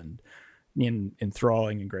beautiful and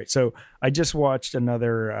enthralling and great. So I just watched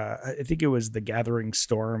another. I think it was The Gathering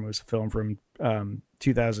Storm. It was a film from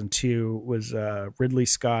 2002. It was Ridley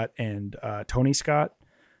Scott and Tony Scott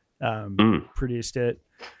produced it.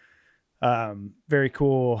 Very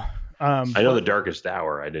cool. I know The Darkest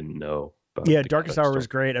Hour. I didn't know. Darkest Hour was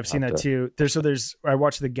great. I've seen that too. I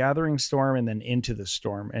watched The Gathering Storm and then Into the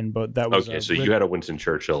Storm, and that was okay. So you had a Winston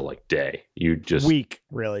Churchill like day. You just week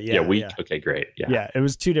really, week. Yeah. Okay, great. Yeah, it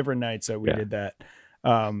was 2 different nights that we did that.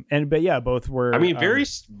 Both were. I mean,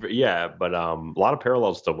 but a lot of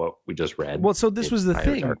parallels to what we just read. Well, so this was the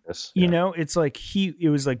thing. Darkness. You know, it's like it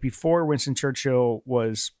was like before Winston Churchill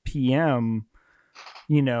was PM.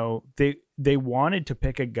 You know, they wanted to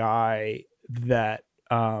pick a guy that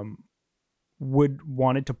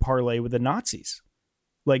wanted to parlay with the Nazis.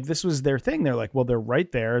 Like this was their thing. They're like, well, they're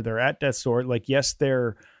right there. They're at death's door. Like, yes,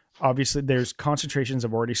 they're obviously there's concentrations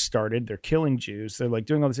have already started. They're killing Jews. They're like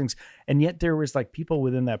doing all these things. And yet there was like people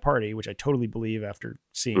within that party, which I totally believe after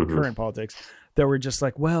seeing current politics, that were just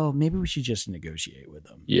like, well, maybe we should just negotiate with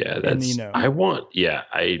them. Yeah.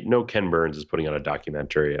 I know Ken Burns is putting out a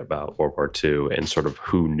documentary about World War II and sort of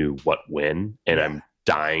who knew what when. And I'm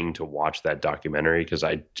dying to watch that documentary because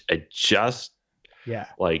I just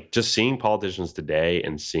like just seeing politicians today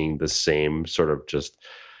and seeing the same sort of just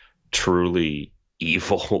truly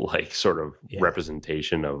evil like sort of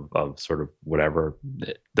representation of sort of whatever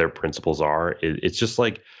their principles are. It's just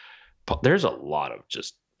like there's a lot of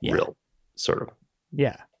just real sort of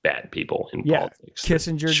bad people in politics.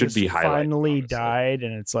 Kissinger should be finally died,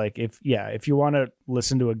 and it's like if you want to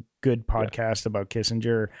listen to a good podcast about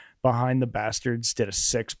Kissinger, Behind the Bastards did a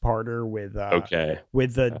 6-parter with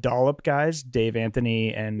the Dollop guys, Dave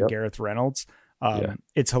Anthony and Gareth Reynolds.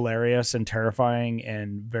 It's hilarious and terrifying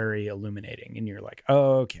and very illuminating, and you're like,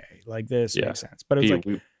 oh, okay, like this makes sense. But it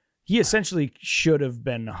was he essentially should have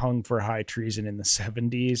been hung for high treason in the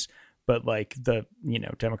 70s. But like the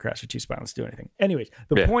Democrats are too spineless to do anything. Anyways,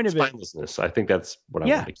 the point of spinelessness. I think that's what I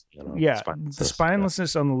want to the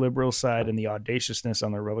spinelessness on the liberal side and the audaciousness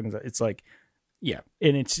on the Republican side. It's like,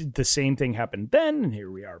 and it's the same thing happened then, and here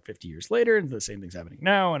we are 50 years later, and the same thing's happening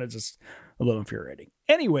now, and it's just a little infuriating.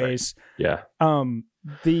 Anyways,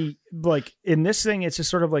 the like in this thing, it's just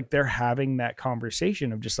sort of like they're having that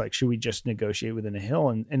conversation of just like, should we just negotiate within a hill?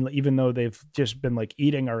 And even though they've just been like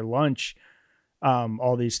eating our lunch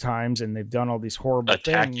all these times, and they've done all these horrible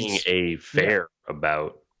attacking things. A fair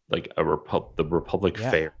about like the Republic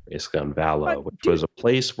Fair basically on Valo, which was a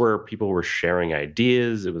place where people were sharing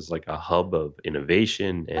ideas. It was like a hub of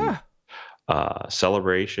innovation and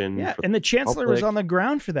celebration. Yeah, and the chancellor was on the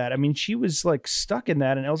ground for that. I mean, she was like stuck in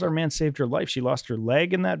that, and Elzar Mann saved her life. She lost her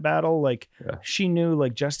leg in that battle. Like she knew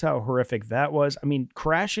like just how horrific that was. I mean,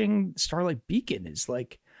 crashing Starlight Beacon is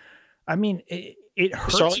like, I mean, it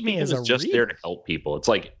hurts me as a just reader. There to help people. It's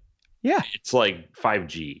like, it's like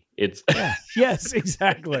 5G. It's yes,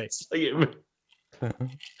 exactly.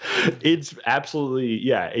 It's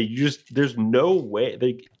absolutely there's no way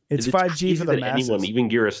it's 5G for the masses. Anyone, even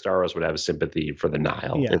Gira Staros would have sympathy for the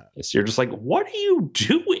Nile. You're just like, what are you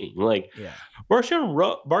doing? Like,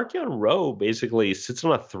 Marchion Ro basically sits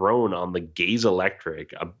on a throne on the Gaze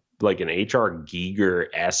Electric, like an H.R.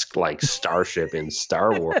 Giger-esque like starship in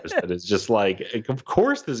Star Wars that is just like, of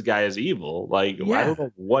course this guy is evil. Like, I don't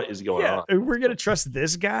know what is going on. We're gonna trust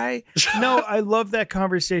this guy? No, I love that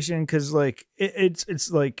conversation because like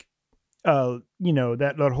it's like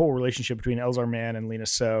that whole relationship between Elzar Mann and Lena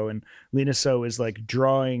So, and Lena So is like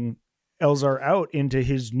drawing Elzar out into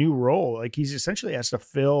his new role. Like he's essentially has to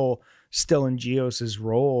fill Stellan Gios's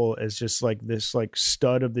role as just like this like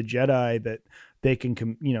stud of the Jedi that they can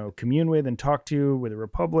commune with and talk to with the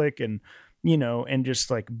Republic, and and just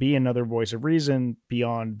like be another voice of reason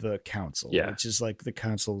beyond the council, Yeah. which is like the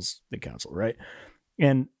council, right?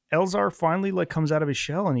 And Elzar finally like comes out of his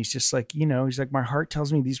shell and he's just like, he's like, my heart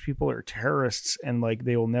tells me these people are terrorists and like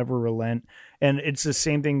they will never relent. And it's the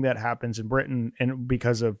same thing that happens in Britain, and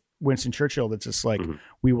because of Winston Churchill, that's just like,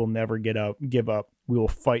 we will never give up. We will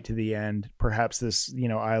fight to the end. Perhaps this,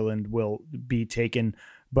 island will be taken,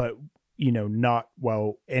 but not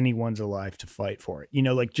while anyone's alive to fight for it.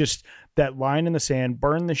 Like just that line in the sand,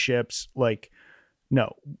 burn the ships. Like,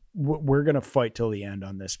 no, we're going to fight till the end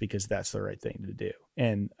on this because that's the right thing to do.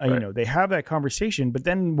 And, they have that conversation, but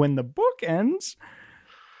then when the book ends,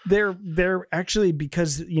 they're actually,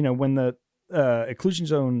 because, when the Occlusion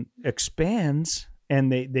Zone expands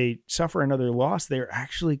and they suffer another loss, they're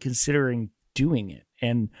actually considering doing it.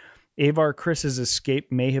 And Avar Chris's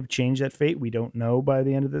escape may have changed that fate. We don't know by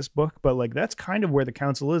the end of this book, but like, that's kind of where the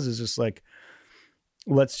council is just like,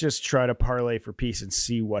 let's just try to parlay for peace and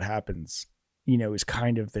see what happens, is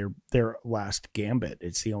kind of their last gambit.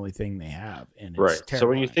 It's the only thing they have. And it's terrifying. So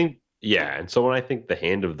when you think, and so when I think the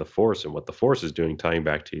hand of the Force and what the Force is doing, tying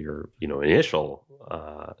back to your, initial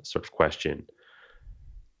sort of question,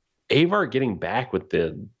 Avar getting back with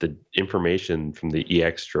the information from the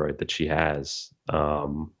EX droid that she has,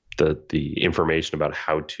 the information about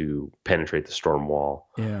how to penetrate the storm wall.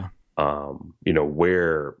 Yeah.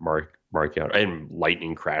 Where Markion and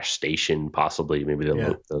Lightning Crash Station, possibly maybe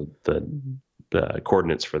the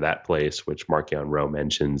coordinates for that place, which Markion Rowe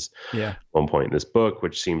mentions at one point in this book,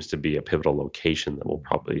 which seems to be a pivotal location that we'll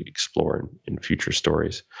probably explore in future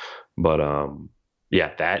stories. But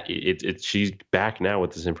she's back now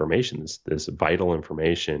with this information, this vital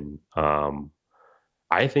information.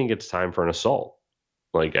 I think it's time for an assault.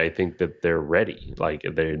 Like, I think that they're ready. Like,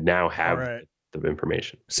 they now have the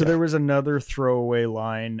information. So there was another throwaway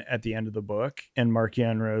line at the end of the book, and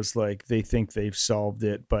Markion Rowe's like, they think they've solved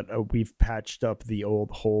it, but we've patched up the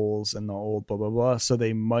old holes and the old blah, blah, blah. So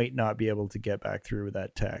they might not be able to get back through with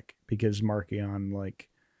that tech because Markion, like,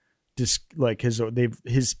 just like his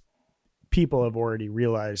people have already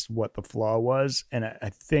realized what the flaw was. And I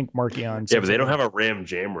think Markion. Yeah, but they don't have a Ram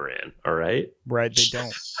Jammeran. All right. Right. They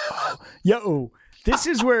don't. This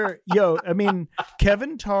is where, I mean,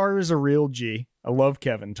 Kevin Tarr is a real G. I love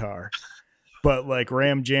Kevin Tarr. But, like,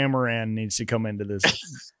 Ram Jammeran needs to come into this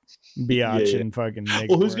biatch and fucking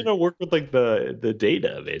make who's going to work with, like, the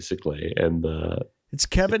data, basically? And it's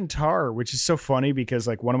Kevin Tarr, which is so funny because,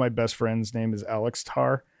 like, one of my best friends' name is Alex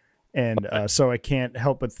Tarr. And so I can't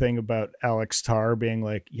help but think about Alex Tarr being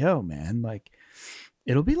like, yo, man, like,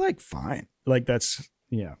 it'll be, like, fine. Like, that's,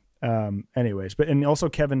 anyways, and also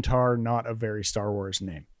Kevin Tarr, not a very Star Wars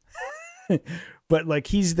name, but like,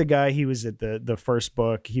 he's the guy, he was at the first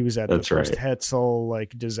book. He was at the first Hetzel,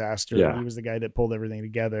 like, disaster. Yeah. He was the guy that pulled everything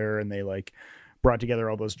together, and they like brought together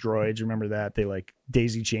all those droids. Remember that? They like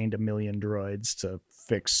daisy chained 1 million droids to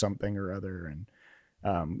fix something or other.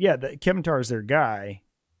 And Kevin Tarr is their guy.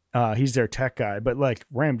 He's their tech guy, but like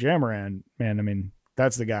Ram Jammeran, man, I mean,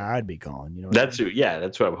 that's the guy I'd be calling, that's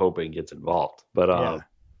who I'm hoping gets involved. But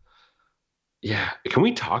can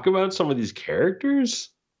we talk about some of these characters?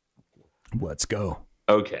 Let's go.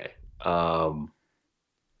 Okay.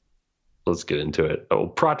 Let's get into it. Oh,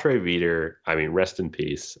 Pratre Veter. I mean, rest in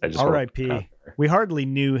peace. I just R.I.P. We hardly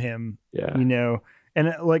knew him. Yeah.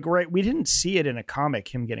 And like, we didn't see it in a comic,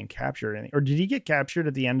 him getting captured, or did he get captured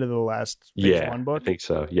at the end of the last phase one book? I think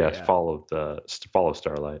so. Yes. Yeah. Fall of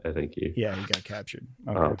Starlight. I think he got captured.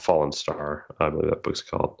 Okay. Fallen Star, I believe that book's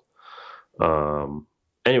called.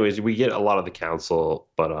 Anyways, we get a lot of the council,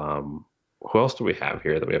 but who else do we have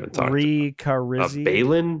here that we haven't talked about?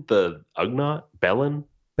 Balin, the Ugnaught? Bellin,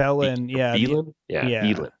 yeah. Belin? Yeah.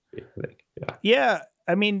 Belin, I think. Yeah.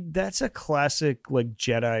 I mean, that's a classic like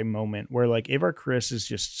Jedi moment where like Avar Kriss is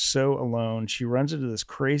just so alone. She runs into this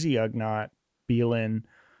crazy Ugnaught, Belin,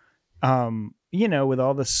 with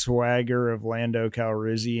all the swagger of Lando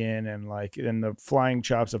Calrissian and the flying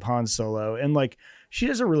chops of Han Solo. And like, she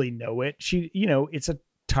doesn't really know it. She, it's a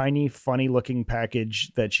tiny, funny looking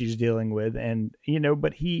package that she's dealing with. And,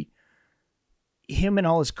 but him and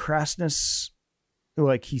all his crassness,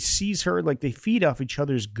 like, he sees her, like, they feed off each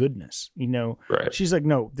other's goodness, Right. She's like,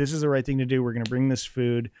 no, this is the right thing to do. We're going to bring this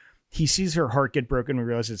food. He sees her heart get broken. We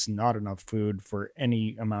realize it's not enough food for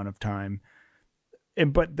any amount of time.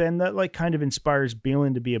 But then that like kind of inspires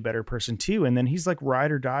Belin to be a better person too. And then he's like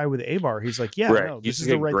ride or die with Avar. He's like, yeah, no, this is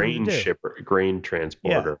the right thing to do. Grain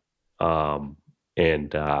transporter. Yeah.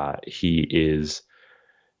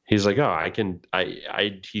 He's like, oh,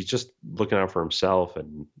 he's just looking out for himself.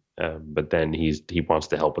 And But then he wants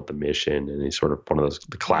to help with the mission, and he's sort of one of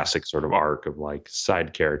the classic sort of arc of like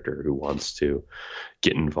side character who wants to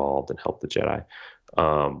get involved and help the Jedi.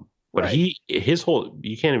 But his whole,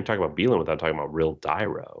 you can't even talk about Beelan without talking about Real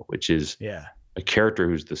Dyro, which is a character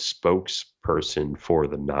who's the spokesperson for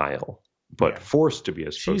the Nihil, but forced to be a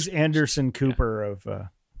spokesperson. She's Anderson Cooper of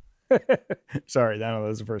sorry, that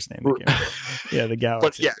was the first name that came. Yeah, the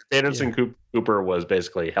Galaxy. But Anderson Cooper was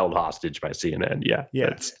basically held hostage by CNN. Yeah,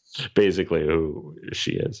 that's basically who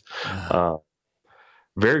she is.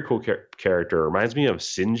 Very cool character. Reminds me of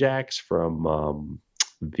Sinjax from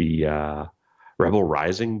the Rebel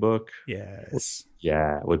Rising book. Yes.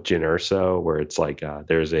 Yeah, with Jyn Erso, where it's like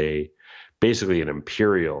there's basically an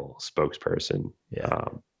Imperial spokesperson.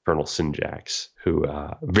 Colonel Sinjax, who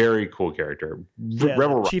very cool character.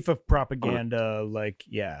 Rebel chief of propaganda,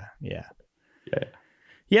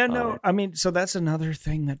 no, I mean, so that's another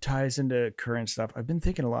thing that ties into current stuff. I've been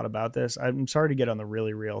thinking a lot about this. I'm sorry to get on the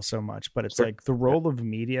really real so much, but it's like the role of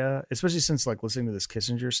media, especially since like listening to this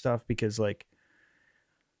Kissinger stuff, because like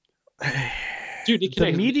dude,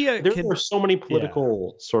 the media there are so many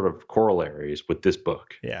political sort of corollaries with this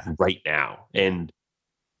book right now and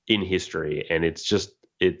in history, and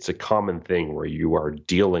it's a common thing where you are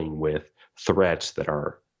dealing with threats that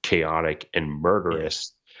are chaotic and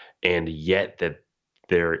murderous, and yet that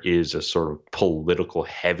there is a sort of political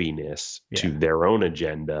heaviness to their own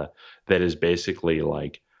agenda that is basically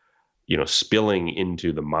like, spilling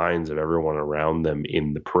into the minds of everyone around them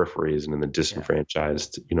in the peripheries and in the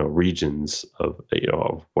disenfranchised, regions of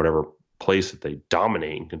whatever place that they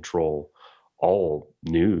dominate and control all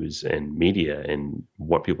news and media and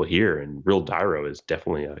what people hear. And Real Dyro is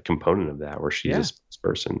definitely a component of that, where she's a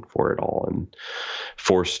spokesperson for it all and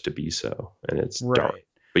forced to be so. And it's dark.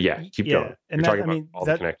 But keep going. And you're talking about all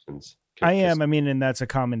the connections. I am. I mean, and that's a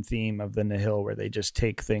common theme of the Nihil, where they just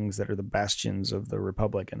take things that are the bastions of the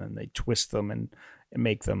Republic and then they twist them and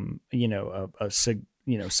make them, a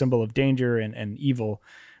symbol of danger and evil.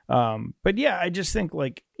 But I just think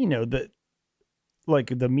like, the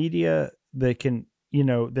media, they can,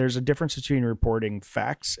 there's a difference between reporting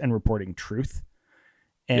facts and reporting truth.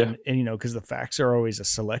 And because the facts are always a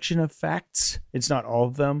selection of facts. It's not all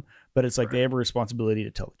of them, but it's like they have a responsibility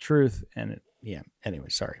to tell the truth. And anyway,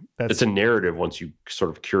 sorry. It's a narrative once you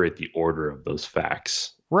sort of curate the order of those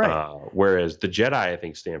facts. Right. Whereas the Jedi, I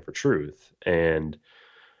think, stand for truth, and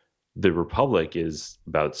the Republic is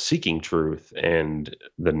about seeking truth, and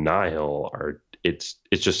the Nihil it's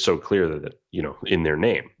just so clear that, in their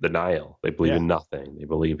name, the Nihil, they believe in nothing. They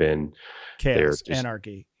believe in chaos,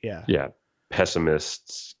 anarchy. Yeah.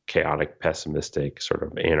 Pessimists, chaotic, pessimistic sort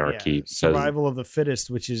of anarchy. Survival of the fittest,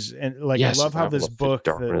 which is, and like, I love how this book,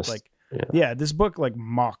 this book like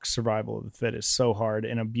mocks survival of the fittest so hard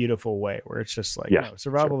in a beautiful way, where it's just like,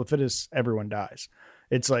 survival of the fittest, everyone dies.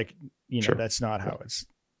 It's like, that's not how it's,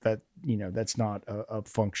 that's not a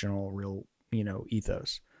functional real,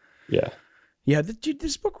 ethos. Yeah, dude,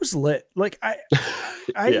 this book was lit. Like I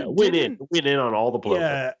went in on all the political.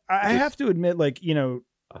 Yeah, I have to admit, like,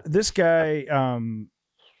 this guy,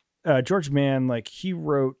 George Mann, like, he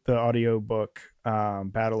wrote the audiobook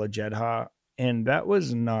Battle of Jedha, and that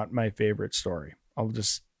was not my favorite story. I'll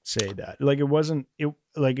just say that. Like, it was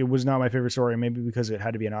not my favorite story, maybe because it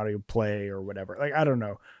had to be an audio play or whatever. Like, I don't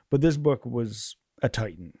know. But this book was a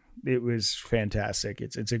titan. It was fantastic.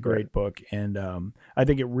 It's a great book, and I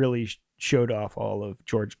think it really showed off all of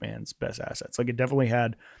George Mann's best assets. Like, it definitely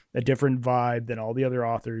had a different vibe than all the other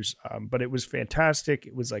authors, but it was fantastic.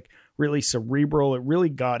 It was like really cerebral. It really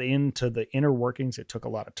got into the inner workings. It took a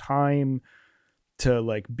lot of time to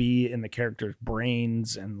like be in the characters'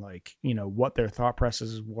 brains and like, what their thought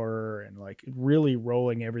processes were, and like really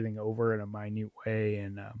rolling everything over in a minute way.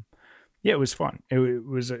 And it was fun. It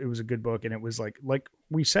was a good book, and it was like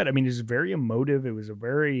we said, I mean, it was very emotive. It was a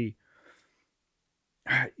very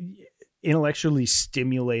intellectually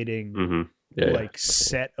stimulating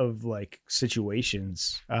set of like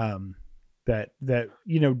situations that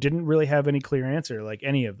didn't really have any clear answer, like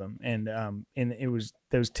any of them, and that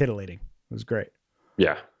was titillating. It was great.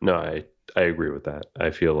 I agree with that.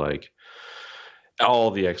 I feel like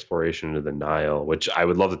all the exploration of the Nihil, which I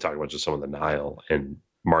would love to talk about, just some of the Nihil and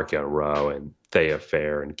Marchion Ro and Thea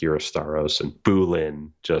Fair and Gira Staros and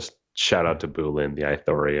Bulin. Just shout out to Bulin, the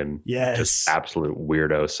Ithorian. Yes. Just absolute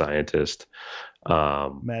weirdo scientist.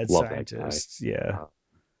 Mad scientist.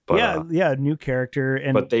 New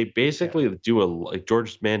character. But they basically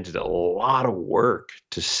George Mann did a lot of work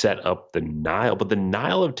to set up the Nihil, but the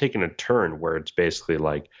Nihil have taken a turn where it's basically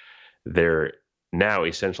like they're now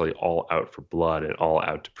essentially all out for blood and all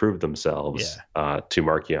out to prove themselves to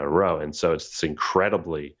Marchion Ro. And so it's this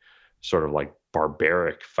incredibly sort of like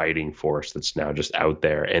barbaric fighting force that's now just out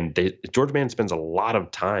there. And George Mann spends a lot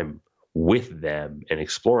of time with them and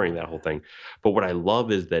exploring that whole thing. But what I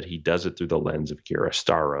love is that he does it through the lens of Kira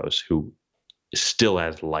Starros, who still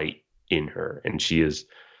has light in her, and she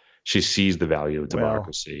sees the value of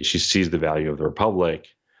democracy. She sees the value of the republic.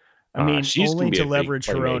 I mean, she's only to leverage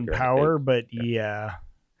her own power, but yeah.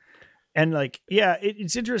 And like, yeah,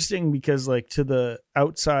 it's interesting because like to the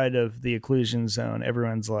outside of the occlusion zone,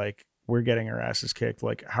 everyone's like, we're getting our asses kicked.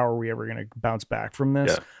 Like, how are we ever going to bounce back from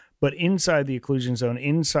this? Yeah. But inside the occlusion zone,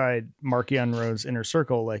 inside Marchion Road's inner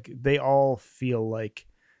circle, like they all feel like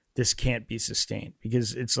this can't be sustained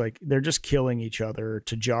because it's like they're just killing each other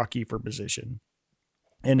to jockey for position.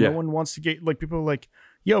 And no one wants to get, like, people are like,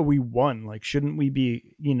 yo, we won. Like, shouldn't we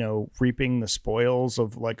be, reaping the spoils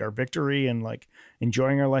of like our victory and like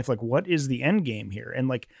enjoying our life? Like, what is the end game here? And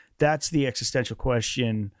like, that's the existential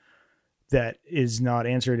question that is not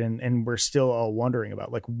answered. And we're still all wondering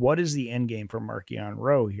about, like, what is the end game for Marchion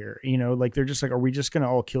Row here? Like, they're just like, are we just going to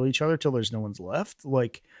all kill each other till there's no one's left?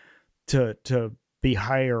 Like to be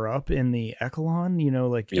higher up in the echelon, I mean,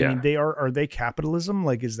 are they capitalism?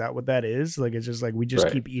 Like, is that what that is? Like, it's just like, we just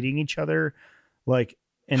keep eating each other, like,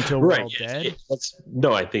 until we're all dead.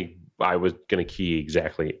 No, I think I was going to key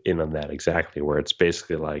exactly in on that exactly, where it's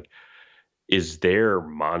basically like, is their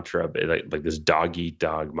mantra like this dog eat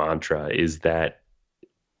dog mantra? Is that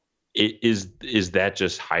just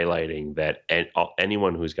highlighting that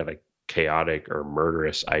anyone who's got a chaotic or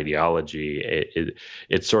murderous ideology,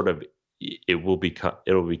 it'll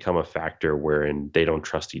become a factor wherein they don't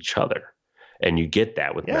trust each other. And you get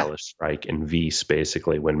that with Mellis Strike and Vies,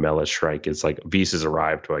 basically, when Mellis Strike is like, Vies has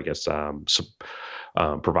arrived to, I guess,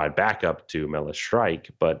 provide backup to Mellis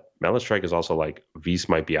Strike, but Mellis Strike is also like, Vies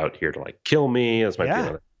might be out here to like kill me. This might be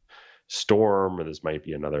another storm, or this might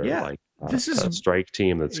be another this is a strike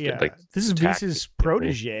team that's like, this is Vies's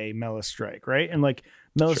protege, Mellis Strike, right? And like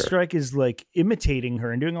Mellis Strike is like imitating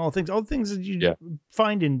her and doing all the things that you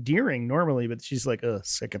find endearing normally, but she's like a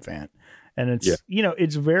sycophant. And it's,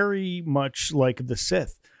 it's very much like the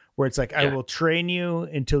Sith, where it's like, I will train you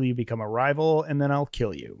until you become a rival, and then I'll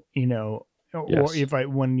kill you, or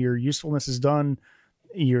when your usefulness is done,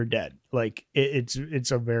 you're dead. Like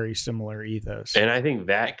it's a very similar ethos. And I think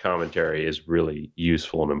that commentary is really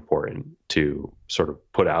useful and important to sort of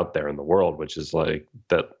put out there in the world, which is like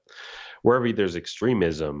that wherever there's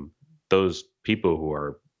extremism, those people who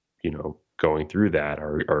are, going through that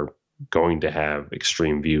are going to have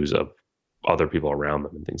extreme views of other people around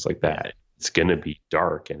them and things like that. Yeah. It's going to be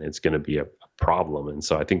dark and it's going to be a problem. And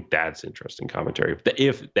so I think that's interesting commentary.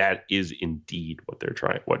 If that is indeed what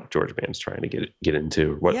George Mann's trying to get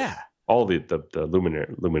into, what all the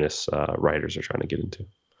luminous writers are trying to get into.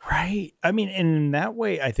 Right. I mean, and in that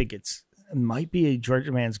way, I think it might be George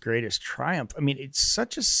Mann's greatest triumph. I mean, it's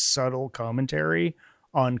such a subtle commentary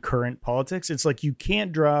on current politics. It's like, you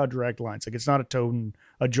can't draw direct lines. Like, it's not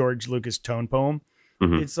a George Lucas tone poem.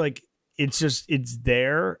 Mm-hmm. It's like, it's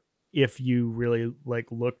there if you really like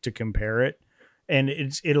look to compare it, and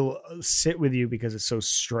it'll sit with you because it's so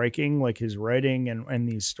striking, like his writing and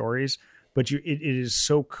these stories, but it is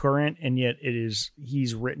so current, and yet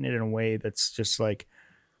he's written it in a way that's just like,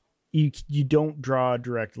 you don't draw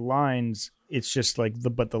direct lines. It's just like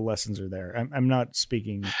but the lessons are there. I'm not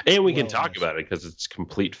speaking, and we can talk about it because it's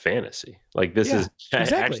complete fantasy. Like this is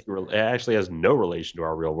exactly. actually has no relation to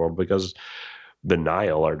our real world, because the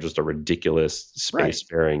Nile are just a ridiculous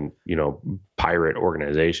spacefaring, pirate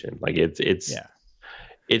organization. Like it's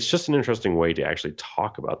just an interesting way to actually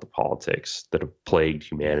talk about the politics that have plagued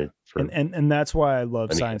humanity. And that's why I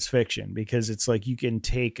love science fiction, because it's like, you can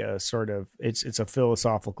take a sort of, it's a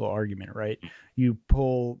philosophical argument, right? You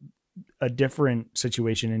pull a different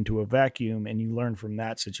situation into a vacuum and you learn from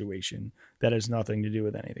that situation that has nothing to do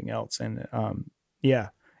with anything else. And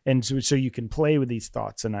and so you can play with these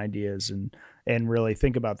thoughts and ideas and really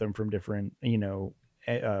think about them from different,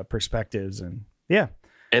 perspectives. And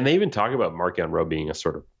and they even talk about Marchion Rowe being a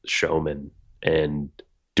sort of showman and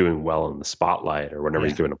doing well in the spotlight, or whenever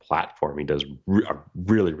he's given a platform, he does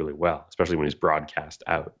really, really well, especially when he's broadcast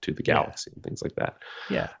out to the galaxy and things like that.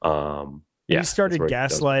 He started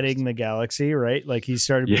gaslighting the galaxy, right? Like, he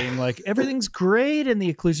started being like, everything's great in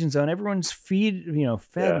the occlusion zone. Everyone's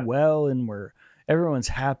fed well, and everyone's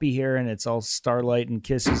happy here, and it's all starlight and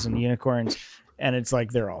kisses and unicorns. And it's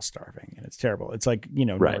like, they're all starving and it's terrible. It's like,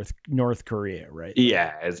 North Korea, right?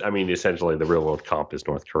 Yeah. Essentially the real world comp is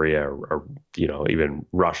North Korea or even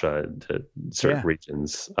Russia to certain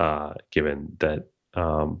regions, given that,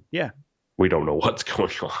 we don't know what's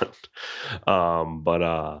going on.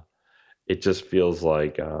 But it just feels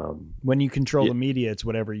like when you control the media, it's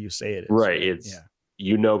whatever you say it is. Right. It's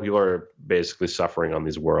people are basically suffering on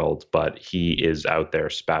these worlds, but he is out there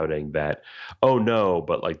spouting that, oh no,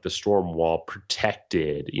 but like the storm wall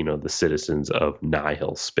protected, the citizens of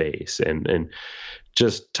Nihil space, and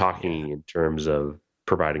just talking in terms of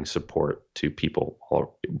providing support to people who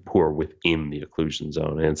are within the occlusion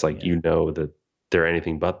zone. And it's like, that they're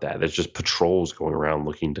anything but that. There's just patrols going around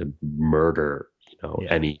looking to murder,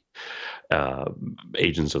 any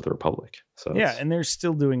agents of the Republic. So and they're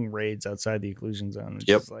still doing raids outside the occlusion zone. It's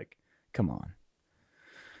just like, come on.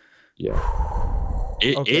 Yeah.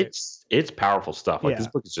 It's powerful stuff. Like this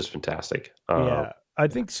book is just fantastic. I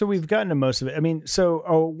think so. We've gotten to most of it. I mean,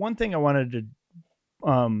 one thing I wanted to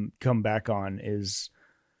come back on is,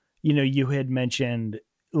 you had mentioned,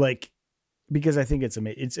 like, because I think it's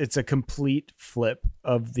a complete flip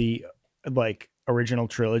of the original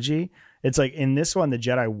trilogy. It's like in this one, the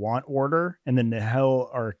Jedi want order and then the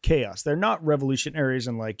Nihil are chaos. They're not revolutionaries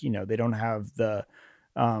and they don't have the,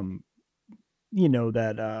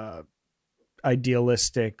 that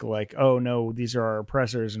idealistic, like, oh no, these are our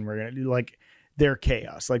oppressors and we're going to do they're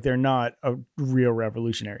chaos. Like they're not real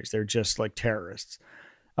revolutionaries. They're just like terrorists.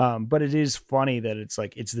 But it is funny that it's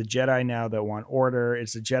like, it's the Jedi now that want order.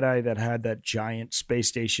 It's the Jedi that had that giant space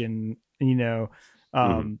station,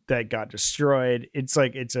 that got destroyed. It's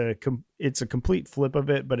like, it's a complete flip of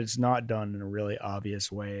it, but it's not done in a really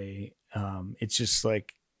obvious way. It's just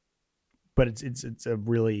like, but it's a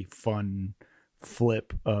really fun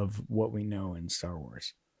flip of what we know in Star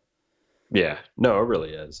Wars. Yeah, no, it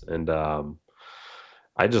really is. And,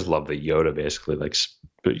 I just love that Yoda basically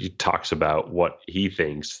he talks about what he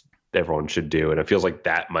thinks everyone should do. And it feels like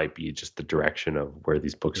that might be just the direction of where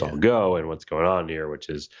these books all go and what's going on here, which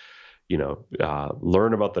is,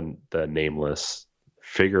 learn about the Nameless,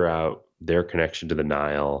 figure out their connection to the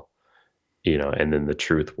Nile, and then the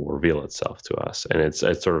truth will reveal itself to us. And it's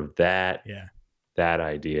sort of that, that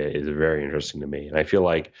idea is very interesting to me. And I feel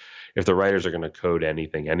like if the writers are going to code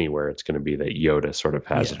anything anywhere, it's going to be that Yoda sort of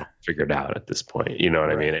has it figured out at this point. You know what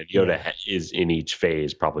I mean? And Yoda is in each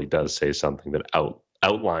phase probably does say something that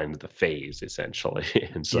outlines the phase essentially.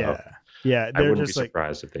 And so I wouldn't be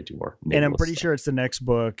surprised if they do more. And I'm pretty sure it's the next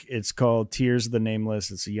book. It's called Tears of the Nameless.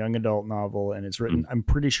 It's a young adult novel and it's written, I'm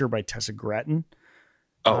pretty sure, by Tessa Gratton.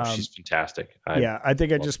 Oh, she's fantastic. I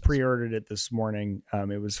think I just pre-ordered it this morning.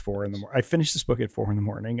 It was 4 a.m. I finished this book at 4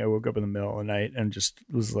 a.m. I woke up in the middle of the night and just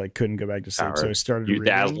was like, couldn't go back to sleep. So I started reading.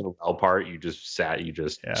 That little well part, you just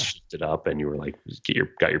shifted up and you were like,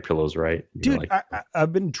 got your pillows right. Dude,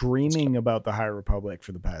 I've been dreaming about the High Republic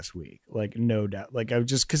for the past week. Like, no doubt. Like,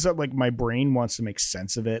 because my brain wants to make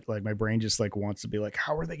sense of it. Like, my brain just wants to be like,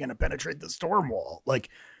 how are they going to penetrate the storm wall? Like,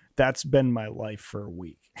 that's been my life for a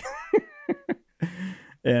week.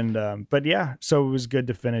 And but so it was good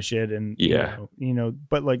to finish it. And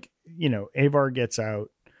but Avar gets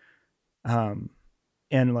out and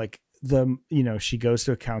she goes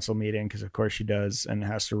to a council meeting because of course she does and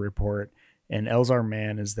has to report, and Elzar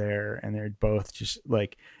Mann is there and they're both just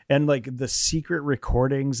the secret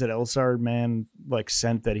recordings that Elzar Mann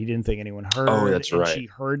sent that he didn't think anyone heard. Oh, that's right. She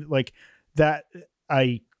heard that.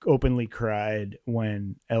 I openly cried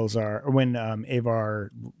when Avar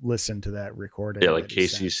listened to that recording. Yeah, like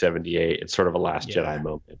KC-78. It's sort of a Last Jedi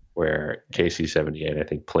moment where KC-78, I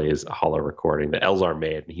think, plays a hollow recording that Elzar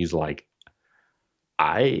made, and he's like,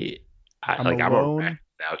 I'm a wreck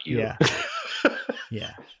without you.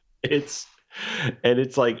 Yeah. It's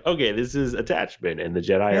like, okay, this is attachment, and the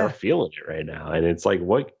Jedi are feeling it right now. And it's like,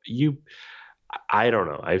 I don't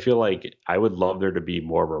know. I feel like I would love there to be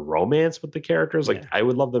more of a romance with the characters. Like I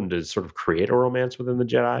would love them to sort of create a romance within the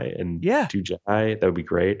Jedi and two Jedi. That would be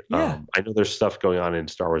great. I know there's stuff going on in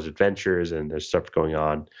Star Wars Adventures and there's stuff going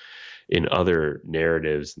on in other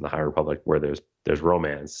narratives in the High Republic where there's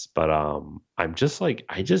romance, but I'm just like,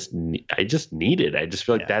 I just need it. I just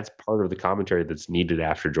feel like that's part of the commentary that's needed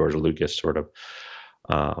after George Lucas sort of,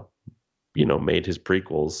 made his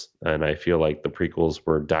prequels. And I feel like the prequels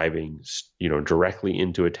were diving, directly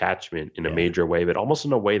into attachment in a major way, but almost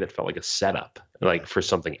in a way that felt like a setup, like for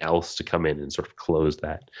something else to come in and sort of close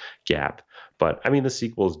that gap. But I mean, the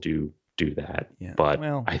sequels do that, but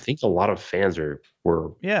I think a lot of fans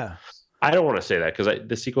were I don't want to say that because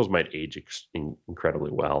the sequels might age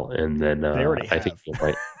incredibly well, and then I think you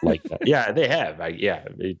might like that. Yeah, they have.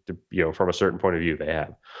 From a certain point of view, they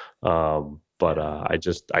have. But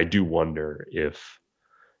I do wonder if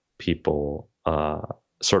people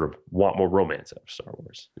sort of want more romance out of Star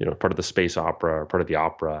Wars. Part of the space opera, or part of the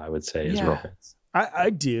opera, I would say, is romance.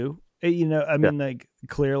 I do. Mean,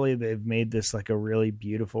 clearly they've made this a really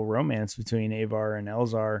beautiful romance between Avar and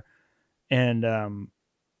Elzar. and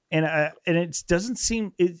it doesn't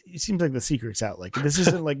seem, it seems like the secret's out. Like this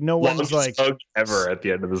isn't like no one's like ever at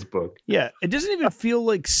the end of this book. Yeah, it doesn't even feel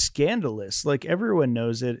like scandalous. Like everyone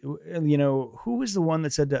knows it. You know, who was the one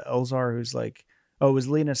that said to Elzar, who's like, oh, it was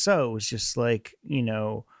Lena So. It was just like, you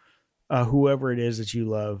know, whoever it is that you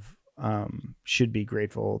love should be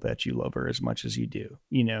grateful that you love her as much as you do.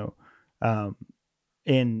 You know,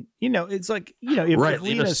 and you know, it's like, you know, if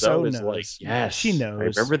Lena So knows, like, yes, she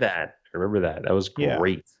knows. I remember that. That was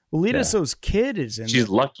great. Yeah. Well, Lena So's kid is in. She's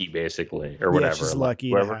lucky, basically, or whatever. She's lucky.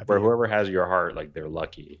 Whoever has your heart, like they're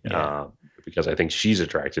lucky. Yeah. Because I think she's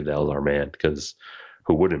attracted to Elzar Mann, because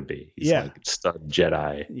who wouldn't be? He's like stud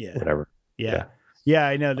Jedi, whatever. Yeah,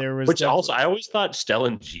 I know there was. Which also, I always thought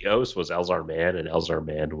Stellan Gios was Elzar Mann, and Elzar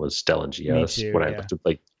Mann was Stellan Gios. When I looked at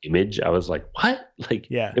like the image, I was like, what?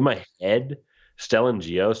 Like, in my head, Stellan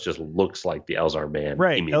Gios just looks like the Elzar Mann.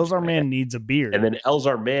 Right. Image, Elzar Mann needs a beard. And then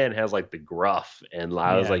Elzar Mann has like the gruff. And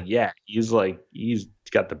I was like, he's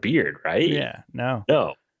got the beard, right? Yeah. No.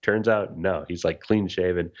 Turns out, no. He's like clean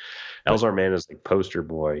shaven. Elzar Mann is like poster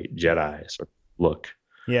boy Jedi sort of look.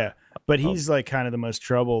 Yeah. But he's like kind of the most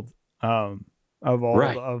troubled of all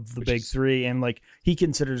of the big three. And like he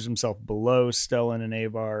considers himself below Stellan and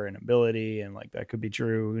Avar in ability. And like that could be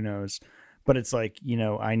true. Who knows? But it's like, you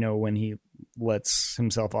know, I know when he lets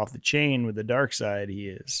himself off the chain with the dark side, he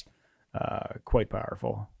is quite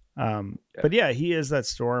powerful. But yeah, he is that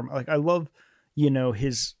storm. Like I love, you know,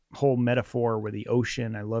 his whole metaphor with the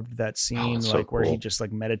ocean. I loved that scene, where he just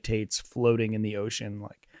like meditates floating in the ocean.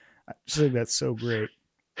 Like I just think that's so great.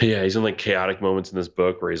 Yeah, he's in like chaotic moments in this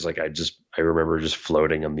book where he's like, I remember just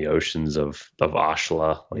floating on the oceans of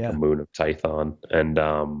Ashla, like a moon of Tython. And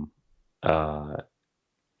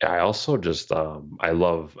I also just I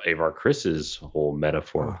love Avar Chris's whole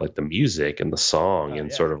metaphor of like the music and the song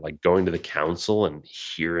and sort of like going to the council and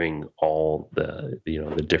hearing all the, you know,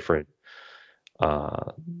 the different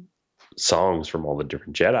songs from all the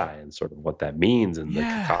different Jedi and sort of what that means and the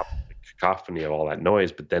cacophony of all that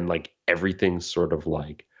noise. But then like everything's sort of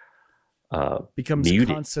like becomes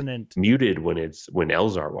muted when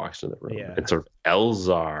Elzar walks in the room. And sort of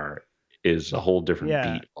Elzar is a whole different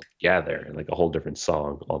beat altogether and like a whole different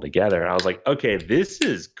song altogether. And I was like, okay, this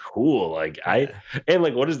is cool. Like and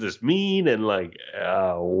like, what does this mean? And like,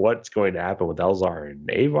 what's going to happen with Elzar and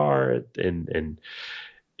Avar? And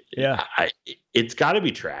it's got to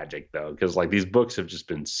be tragic though, because like these books have just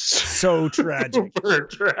been so tragic. Super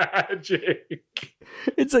tragic.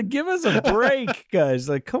 It's like, give us a break, guys.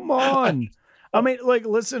 Like, come on. I mean, like,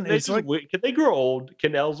 listen, it's like, can they grow old?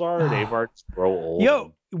 Can Elzar and Avar grow old?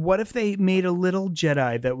 Yo, what if they made a little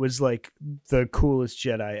Jedi that was like the coolest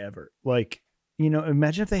Jedi ever? Like, you know,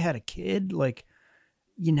 imagine if they had a kid, like,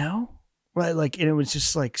 you know, right? Like, and it was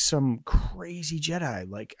just like some crazy Jedi.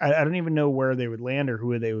 Like, I don't even know where they would land or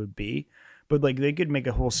who they would be, but like they could make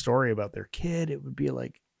a whole story about their kid. It would be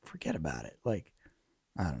like, forget about it. Like,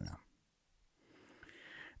 I don't know.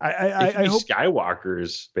 I hope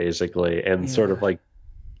Skywalkers basically, and sort of like,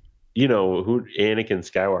 you know, who Anakin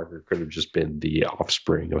Skywalker could have just been the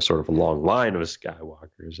offspring of sort of a long line of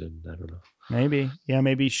Skywalkers, and I don't know. Maybe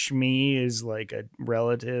Shmi is like a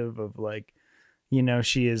relative of like, you know,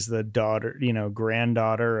 she is the daughter, you know,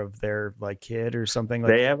 granddaughter of their like kid or something.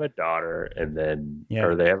 Like they have a daughter, and then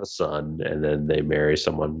or they have a son, and then they marry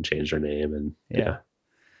someone and change their name, and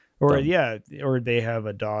or they have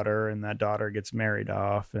a daughter and that daughter gets married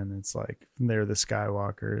off and it's like they're the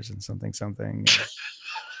Skywalkers and something.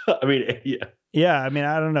 I mean, I mean,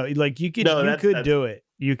 I don't know. Like you could do it.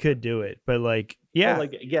 You could do it, but like,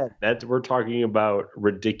 like again, we're talking about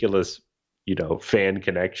ridiculous, you know, fan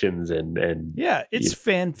connections and it's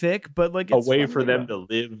fanfic, but like it's a way for them to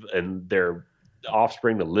live and their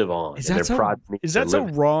offspring to live on. Is that so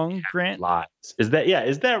wrong, Grant? Lives. Is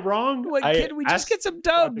that wrong? Like, can we just get some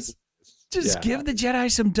dubs? Just give the Jedi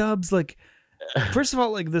some dubs. Like, first of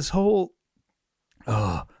all, like this whole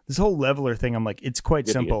leveler thing, I'm like, it's quite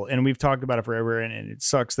simple, and we've talked about it forever, and it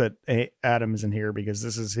sucks that Adam isn't here because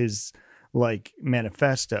this is his like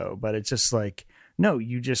manifesto, but it's just like, no,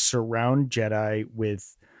 you just surround Jedi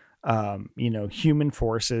with you know, human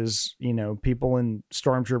forces, you know, people in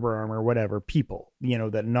stormtrooper armor, whatever, people, you know,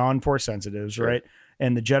 that non-force sensitives, right?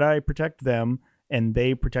 And the Jedi protect them and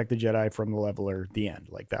they protect the Jedi from the leveler at the end.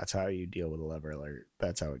 Like that's how you deal with a leveler.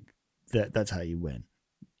 That's how you win.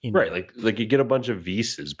 You know? Right. Like you get a bunch of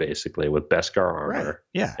Visas basically with Beskar armor. Right.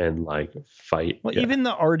 Yeah. And like fight. Well, even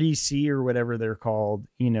the RDC or whatever they're called,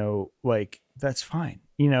 you know, like that's fine,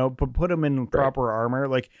 you know, but put them in proper armor.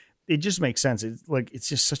 Like, it just makes sense. It's like, it's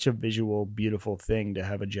just such a visual, beautiful thing to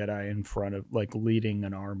have a Jedi in front of like leading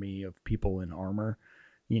an army of people in armor,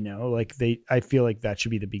 Like I feel like that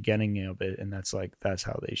should be the beginning of it, and that's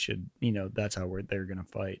how they should, that's how they're gonna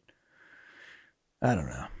fight. I don't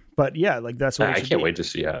know, but yeah, like that's what I can't wait to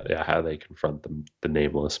see how they confront the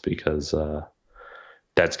Nameless, because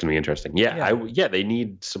that's going to be interesting. Yeah, they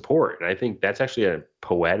need support, and I think that's actually a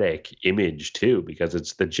poetic image too, because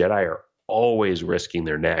it's the Jedi are always risking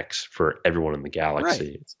their necks for everyone in the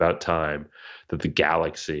galaxy. Right. It's about time that the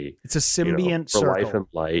galaxy, it's a symbiont for circle. life and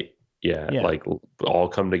light, like all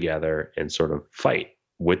come together and sort of fight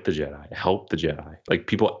with the Jedi, help the Jedi. Like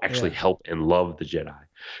people actually help and love the Jedi,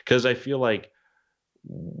 because I feel like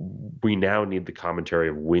we now need the commentary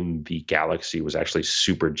of when the galaxy was actually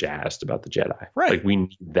super jazzed about the Jedi. Right. Like we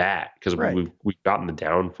need that, because we've gotten the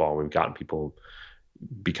downfall. We've gotten people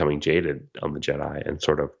becoming jaded on the Jedi, and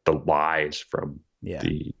sort of the lies from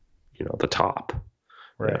the top.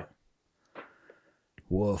 Right. Yeah.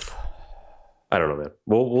 Woof. I don't know, man.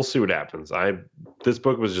 We'll see what happens. This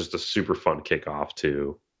book was just a super fun kickoff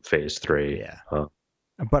to Phase 3. Yeah.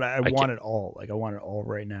 But I want it all. Like I want it all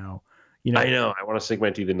right now. I know. I want to sink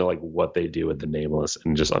my teeth into like what they do with the Nameless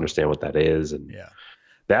and just understand what that is, and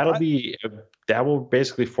that will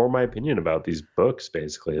basically form my opinion about these books.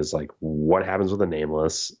 Basically, is like what happens with the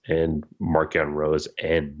Nameless and Marchion Ro's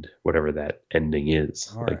end, whatever that ending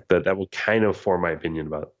is. All like that will kind of form my opinion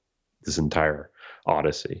about this entire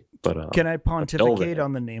Odyssey. But can I pontificate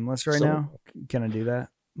on the Nameless right now? Can I do that?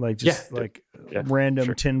 Like just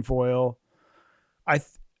random tinfoil.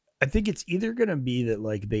 I think it's either going to be that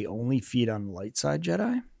like they only feed on light side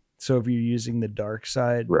Jedi. So if you're using the dark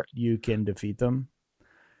side, you can defeat them.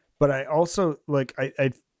 But I also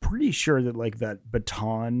I'm pretty sure that like that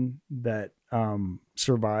baton that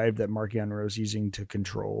survived that Marchion Ro's using to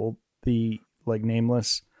control the like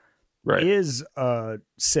Nameless is a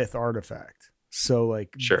Sith artifact. So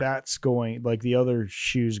like that's going, like the other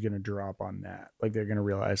shoe's going to drop on that. Like they're going to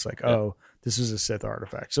realize like, oh, this is a Sith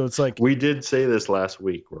artifact. So it's like, we did say this last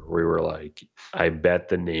week where we were like, I bet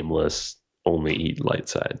the Nameless only eat light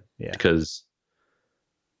side, because,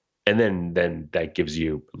 and then that gives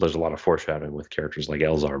you, there's a lot of foreshadowing with characters like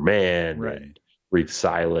Elzar Mann and Reith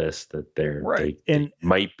Silas, that they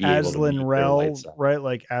might be Aslan able to Rel, right?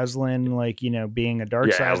 Like Aslan, like, being a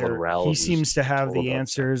dark sider, he seems to have the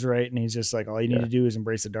answers, right? And he's just like, all you need to do is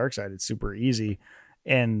embrace the dark side. It's super easy.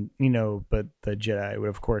 And, but the Jedi would,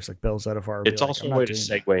 of course, like Bel Zettifar. It's also a way to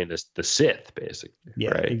segue into the Sith, basically. Yeah,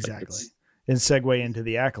 right? Exactly. And segue into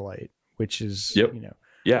the Acolyte, which is,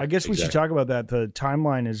 yeah, I guess we should talk about that. The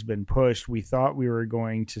timeline has been pushed. We thought we were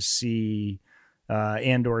going to see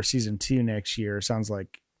Andor season 2 next year. Sounds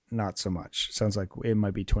like not so much. Sounds like it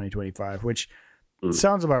might be 2025, which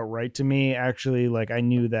sounds about right to me. Actually, like I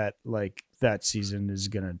knew that like that season is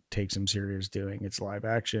gonna take some serious doing. It's live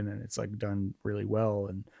action and it's like done really well.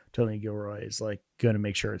 And Tony Gilroy is like gonna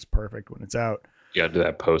make sure it's perfect when it's out. You gotta do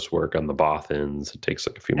that post work on the Bothans. It takes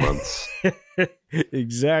like a few months.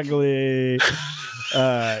 Exactly.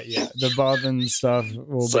 The Bothan stuff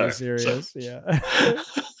will be serious. Yeah.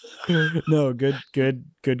 No,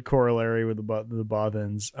 good corollary with the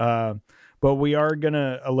Bothans. But we are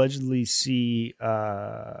gonna allegedly see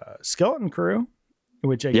Skeleton Crew,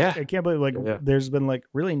 which I can't believe. Like, there's been like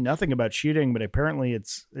really nothing about shooting, but apparently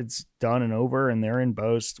it's done and over, and they're in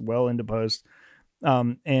post, well into post.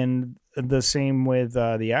 And the same with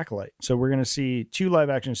the Acolyte. So we're gonna see 2 live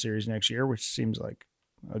action series next year, which seems like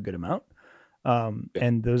a good amount.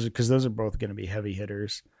 And those are both going to be heavy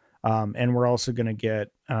hitters. And we're also going to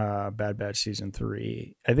get Bad Batch season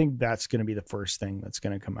 3. I think that's going to be the first thing that's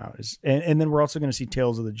going to come out. And then we're also going to see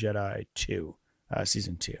Tales of the Jedi 2,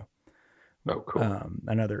 season 2. Oh, cool.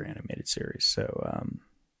 Another animated series. So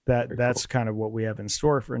that's kind of what we have in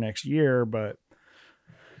store for next year, but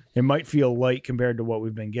it might feel light compared to what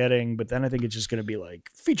we've been getting, but then I think it's just going to be like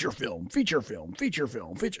feature film.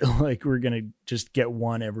 Like we're going to just get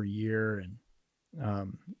one every year, and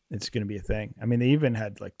it's going to be a thing. I mean, they even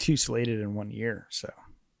had like 2 slated in 1 year, so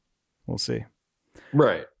we'll see.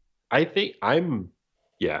 Right. I think the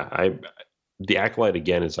Acolyte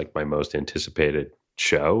again is like my most anticipated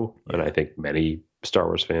show, and I think many Star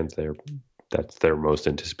Wars fans that's their most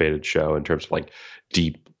anticipated show in terms of like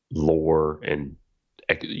deep lore and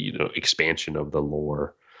expansion of the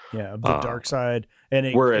lore, of the dark side,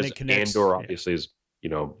 whereas it connects, Andor obviously is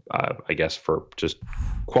I guess for just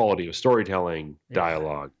quality of storytelling,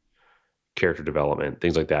 dialogue, character development,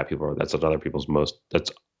 things like that. That's other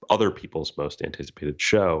people's most anticipated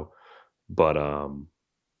show. But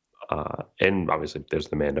and obviously there's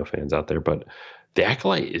the Mando fans out there, but the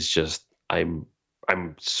Acolyte is just I'm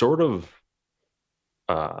sort of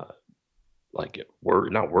like we're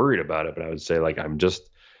not worried about it, but I would say like I'm just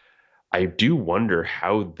I do wonder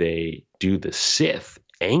how they do the Sith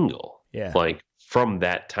angle. Yeah. Like from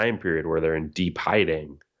that time period where they're in deep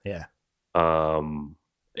hiding. Yeah.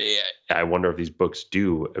 I wonder if these books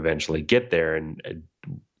do eventually get there, and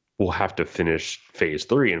we'll have to finish phase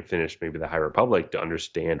 3 and finish maybe the High Republic to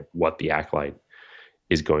understand what the Acolyte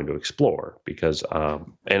is going to explore. Because,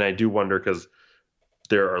 and I do wonder, because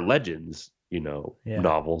there are legends,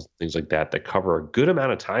 novels, things like that cover a good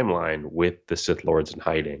amount of timeline with the Sith Lords in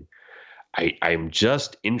hiding. I'm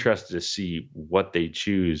just interested to see what they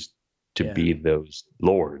choose to be those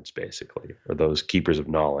lords, basically, or those keepers of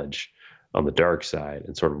knowledge on the dark side,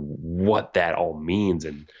 and sort of what that all means,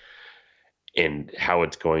 and how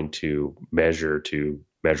it's going to measure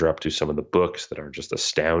up to some of the books that are just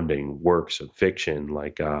astounding works of fiction,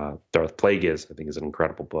 like Darth Plagueis, I think, is an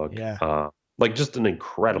incredible book. Like just an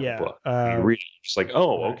incredible book. You read it, just like,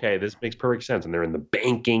 oh, okay, this makes perfect sense. And they're in the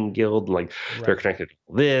banking guild, like they're connected to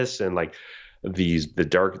this, and like the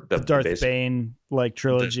Darth Bane like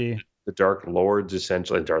trilogy, the Dark Lords,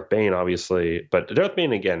 essentially, and Darth Bane, obviously, but Darth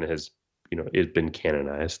Bane again has been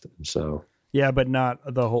canonized, so. Yeah, but not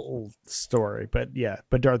the whole story. But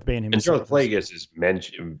Darth Bane himself. And Darth Plagueis is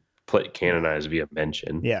canonized via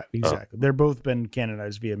mention. Yeah, exactly. They're both been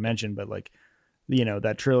canonized via mention, but like,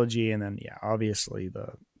 that trilogy, and then obviously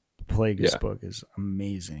the Plagueis book is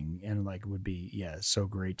amazing, and like would be so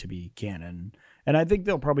great to be canon. And I think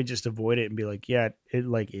they'll probably just avoid it and be like, it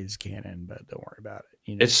like is canon, but don't worry about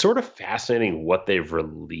it. It's sort of fascinating what they've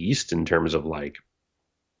released in terms of like,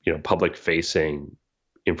 public facing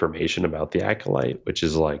information about the Acolyte, which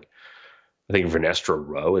is like, I think Vernestra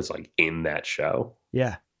Rowe is like in that show.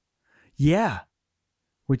 Yeah.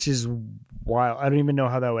 Which is wild. I don't even know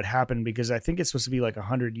how that would happen, because I think it's supposed to be like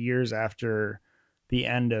 100 years after the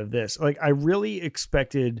end of this. Like, I really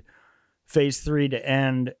expected phase 3 to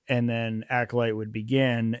end and then Acolyte would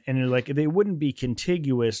begin, and like they wouldn't be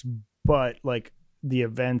contiguous, but like the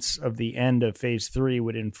events of the end of phase 3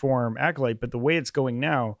 would inform Acolyte. But the way it's going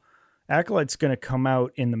now, Acolyte's going to come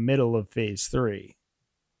out in the middle of phase 3.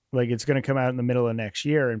 Like, it's going to come out in the middle of next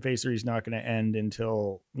year, and phase 3 is not going to end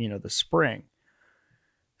until, the spring.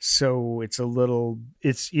 So it's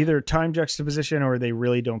either time juxtaposition, or they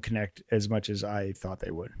really don't connect as much as I thought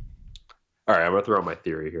they would. All right, I'm going to throw out my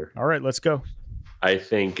theory here. All right, let's go. I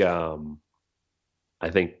think by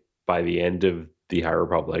the end of the High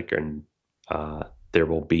Republic, and there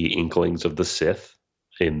will be inklings of the Sith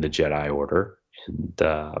in the Jedi Order, and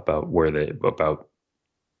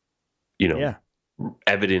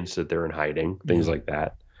evidence that they're in hiding, things like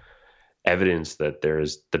that. Evidence that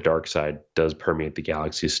the dark side does permeate the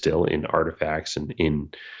galaxy still, in artifacts and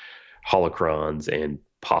in holocrons, and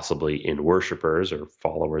possibly in worshippers or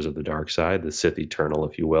followers of the dark side, the Sith Eternal,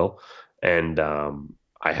 if you will. And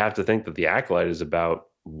I have to think that the Acolyte is about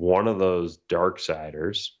one of those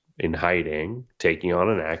darksiders in hiding, taking on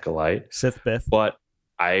an Acolyte. Sith Bith. But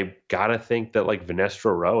I gotta think that like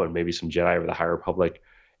Vernestra Rowe and maybe some Jedi of the High Republic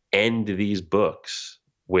end these books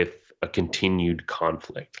with a continued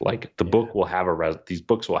conflict. Like the book will have these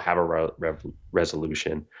books will have a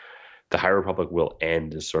resolution. The High Republic will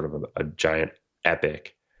end as sort of a giant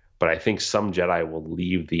epic, but I think some Jedi will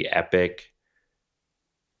leave the epic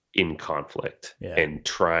in conflict and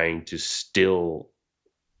trying to still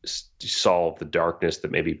solve the darkness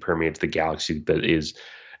that maybe permeates the galaxy, that is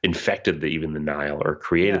infected even the Nile, or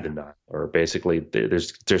created the Nile, or basically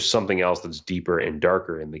there's something else that's deeper and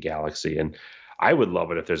darker in the galaxy. And I would love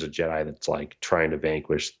it if there's a Jedi that's like trying to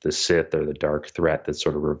vanquish the Sith or the dark threat that's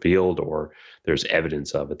sort of revealed, or there's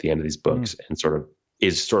evidence of at the end of these books, and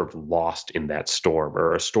is lost in that storm,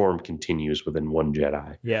 or a storm continues within one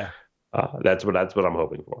Jedi. That's what I'm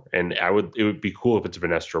hoping for. And it would be cool if it's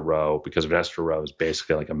Vernestra Rowe, because Vernestra Rowe is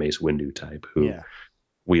basically like a Mace Windu type who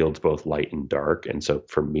wields both light and dark. And so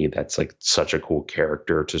for me, that's like such a cool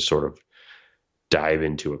character to sort of dive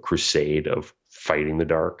into a crusade of fighting the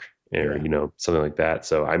dark, or something like that.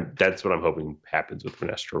 So that's what I'm hoping happens with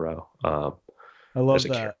Vernestra Rowe. I love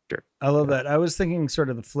that. Character. I love that. I was thinking sort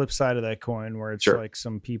of the flip side of that coin, where it's like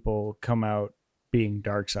some people come out being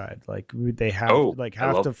dark side, like they have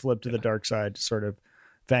to flip to the dark side to sort of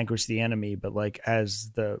vanquish the enemy. But like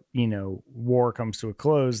as the war comes to a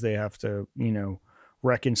close, they have to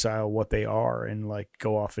reconcile what they are, and like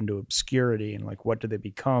go off into obscurity, and like what do they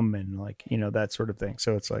become, and like that sort of thing.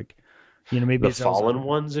 So it's like maybe the fallen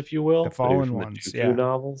ones, if you will, the fallen ones, the Dooku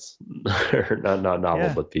novels, or not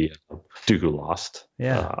novel, but the Dooku Lost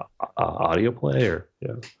audio play, or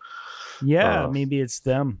maybe it's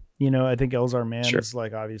them. I think Elzar Mann is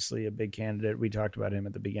like obviously a big candidate. We talked about him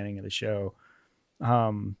at the beginning of the show.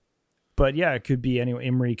 But yeah, it could be anyway.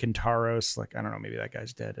 Imri Kantaros, like I don't know, maybe that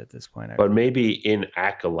guy's dead at this point. But maybe in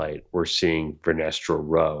Acolyte, we're seeing Vernestra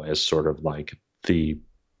Rowe as sort of like the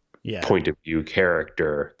point of view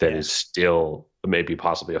character that is still maybe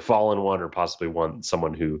possibly a fallen one, or possibly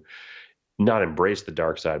someone who not embraced the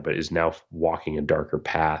dark side, but is now walking a darker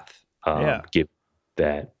path. Given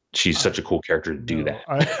that she's such a cool character to do that.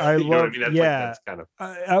 I love. That's that's kind of.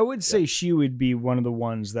 I would say she would be one of the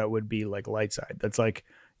ones that would be like light side. That's like,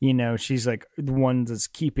 she's like the one that's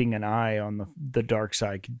keeping an eye on the dark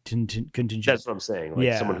side contingent. That's what I'm saying.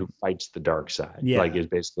 Like someone who fights the dark side. Yeah. Like is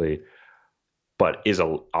basically, but is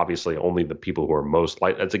obviously only the people who are most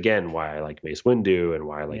light. That's again why I like Mace Windu and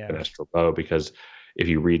why I like Vernestra Rowe, because if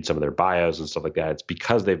you read some of their bios and stuff like that, it's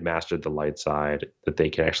because they've mastered the light side that they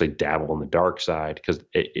can actually dabble in the dark side, because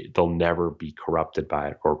they'll never be corrupted by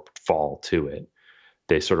it or fall to it.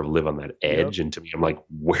 They sort of live on that edge. And to me, I'm like,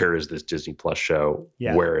 where is this Disney Plus show?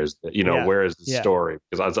 Yeah. Where is where is the story?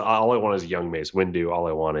 Because all I want is young Mace Windu. All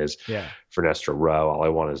I want is Vernestra Rowe. All I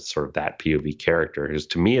want is sort of that POV character. Because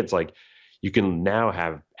to me, it's like you can now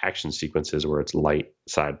have action sequences where it's light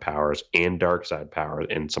side powers and dark side powers,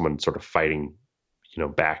 and someone sort of fighting,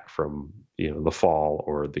 back from the fall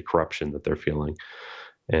or the corruption that they're feeling.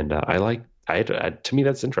 And to me,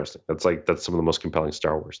 that's interesting. That's some of the most compelling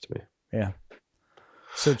Star Wars to me. Yeah.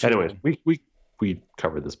 So anyways, we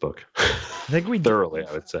covered this book. I think we thoroughly,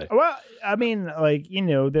 I would say. Well, I mean, like,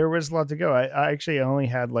 there was a lot to go. I actually only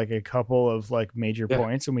had like a couple of like major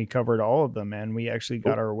points, and we covered all of them, and we actually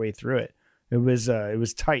got our way through it. It was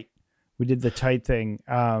tight. We did the tight thing.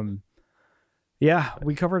 Yeah,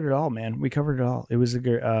 we covered it all, man. We covered it all. It was a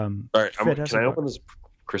good. All right, can I open this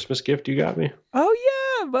Christmas gift you got me? Oh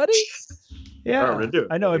yeah, buddy. Yeah, I'm gonna do it.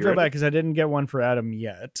 I know. I feel bad because I didn't get one for Adam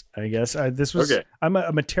yet. I guess this was. Okay. I'm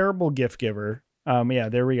a terrible gift giver. Yeah,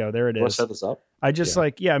 there we go. There it is. Want to set this up? I just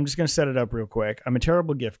I'm just gonna set it up real quick. I'm a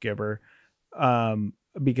terrible gift giver,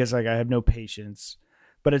 because like I have no patience.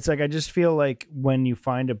 But it's like I just feel like when you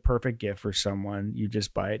find a perfect gift for someone, you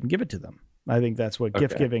just buy it and give it to them. I think that's what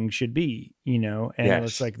gift giving should be, And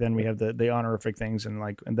it's like then we have the honorific things, and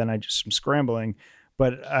then I just am scrambling.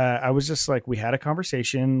 But I was just like, we had a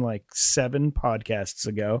conversation like 7 podcasts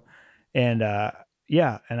ago, and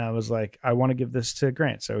and I was like, I want to give this to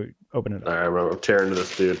Grant, so open it up. All right, I'm tearing into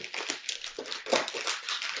this, dude.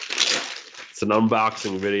 It's an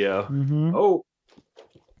unboxing video. Mm-hmm. Oh,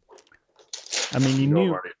 I mean, you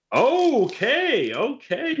knew. Okay,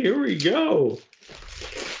 here we go.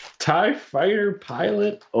 TIE Fighter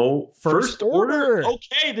pilot. Oh, First Order.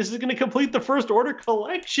 Okay, this is going to complete the First Order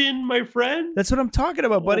collection, my friend. That's what I'm talking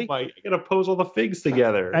about, buddy. I got to pose all the figs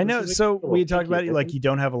together. I know. So we talked about like you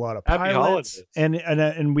don't have a lot of pilots,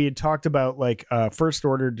 and we had talked about like First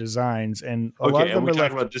Order designs, and a lot of them are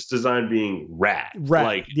left about this design being rad.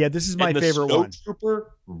 Like, yeah, this is my favorite one.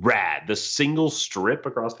 Trooper, rad. The single strip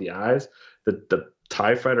across the eyes. The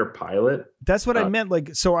TIE Fighter pilot. That's what I meant.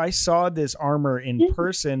 Like, so I saw this armor in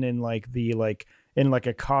person in in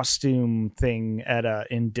a costume thing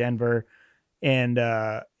in Denver. And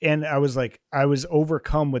I was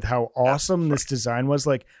overcome with how awesome this design was.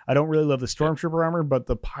 Like, I don't really love the Stormtrooper armor, but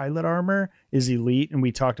the pilot armor is elite. And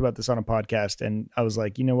we talked about this on a podcast, and I was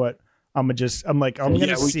like, you know what? I'm going to see.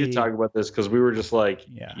 We did talk about this because we were just like,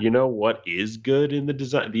 you know what is good in the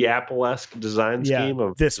design, the Apple-esque design scheme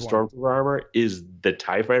of this the Stormtrooper armor is the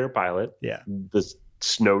TIE Fighter pilot. Yeah. The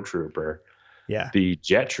Snow Trooper. Yeah. The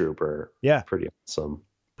Jet Trooper. Yeah. Pretty awesome.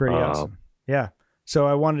 Awesome. Yeah. So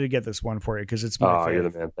I wanted to get this one for you because it's my favorite. You're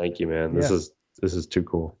the man. Thank you, man. This is too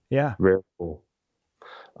cool. Yeah. Very cool.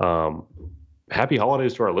 Happy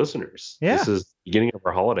holidays to our listeners. Yeah. This is the beginning of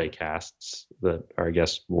our holiday casts that I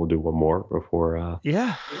guess we'll do one more before. I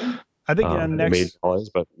think next holidays,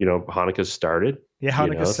 but Hanukkah's started. Yeah,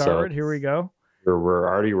 Hanukkah started. So here we go. We're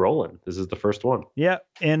already rolling. This is the first one. Yeah,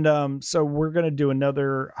 and so we're gonna do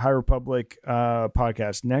another High Republic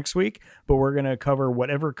podcast next week, but we're gonna cover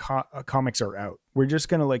whatever comics are out. We're just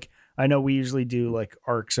gonna I know we usually do like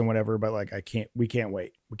arcs and whatever, but we can't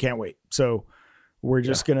wait. So we're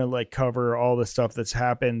just going to cover all the stuff that's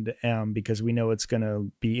happened because we know it's going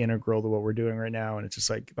to be integral to what we're doing right now. And it's just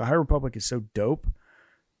like the High Republic is so dope.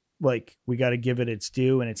 Like, we got to give it its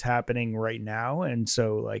due, and it's happening right now. And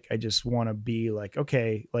so I just want to be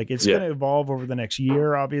okay, it's going to evolve over the next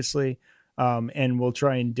year, obviously. And we'll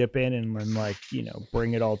try and dip in and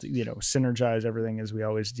bring it all to, synergize everything as we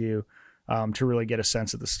always do. To really get a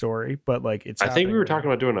sense of the story, but it's. I think we were talking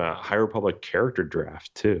about doing a High Republic character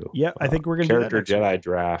draft too. Yeah, I think we're gonna character do that Jedi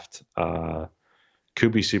draft.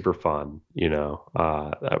 could be super fun.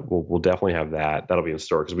 We'll definitely have that. That'll be in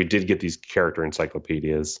store because we did get these character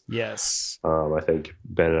encyclopedias. Yes. I think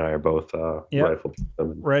Ben and I are both rifled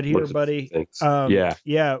them right here, buddy.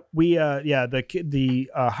 We the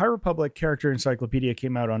High Republic Character Encyclopedia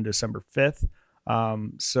came out on December 5th.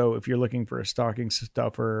 So if you're looking for a stocking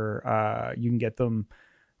stuffer, you can get them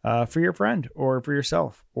for your friend or for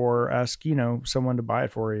yourself, or ask someone to buy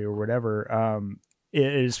it for you or whatever. It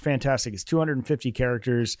is fantastic. It's 250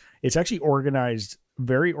 characters. It's actually organized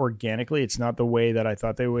very organically. It's not the way that I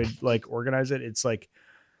thought they would organize it.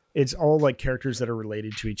 It's all characters that are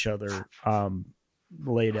related to each other,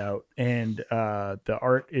 laid out, and the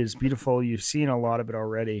art is beautiful. You've seen a lot of it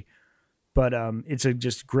already, but it's a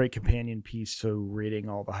just great companion piece to reading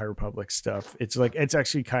all the High Republic stuff. It's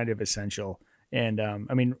actually kind of essential. And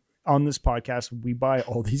on this podcast, we buy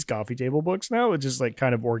all these coffee table books now. It just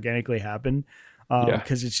kind of organically happened.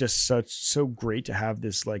 Because it's just so great to have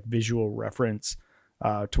this visual reference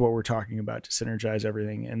to what we're talking about to synergize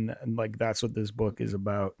everything. And that's what this book is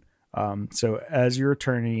about. So as your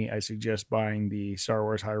attorney, I suggest buying the Star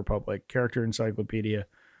Wars High Republic Character Encyclopedia.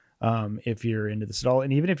 If you're into this at all.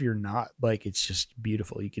 And even if you're not, it's just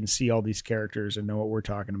beautiful. You can see all these characters and know what we're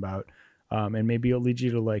talking about. And maybe it'll lead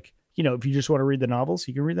you to if you just want to read the novels,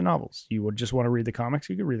 you can read the novels. You would just want to read the comics,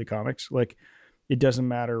 you can read the comics. It doesn't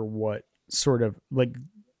matter what sort of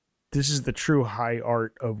this is the true high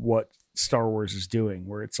art of what Star Wars is doing,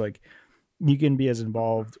 where it's you can be as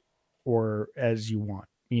involved or as you want,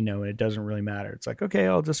 and it doesn't really matter. It's okay,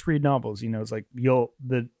 I'll just read novels. It's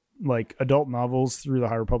adult novels through the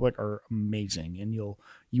High Republic are amazing, and you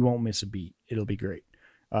won't miss a beat. It'll be great.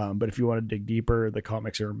 But if you want to dig deeper, the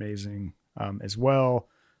comics are amazing as well.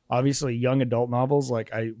 Obviously, young adult novels,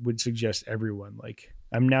 I would suggest everyone.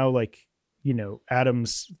 I'm now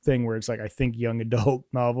Adam's thing where it's I think young adult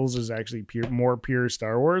novels is actually more pure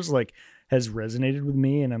Star Wars, has resonated with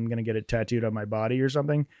me, and I'm going to get it tattooed on my body or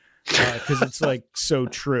something. Cause it's so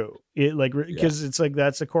true. Cause it's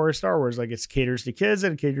that's the core of Star Wars. It caters to kids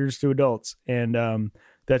and it caters to adults. And,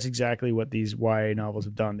 that's exactly what these YA novels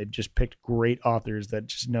have done. They've just picked great authors that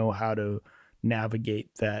just know how to navigate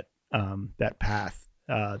that path,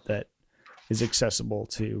 that is accessible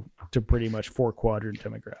to pretty much 4-quadrant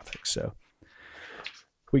demographics. So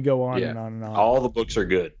we go on and on and on. All the books are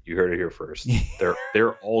good. You heard it here first.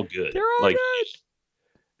 They're all good. They're all good.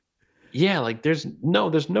 Yeah, there's no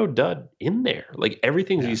dud in there.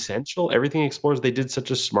 Everything's essential. Everything explores. They did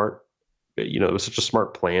such a smart, it was such a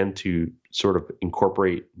smart plan to sort of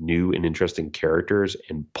incorporate new and interesting characters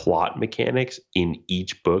and plot mechanics in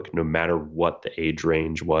each book, no matter what the age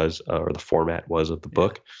range was or the format was of the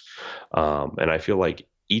book. And I feel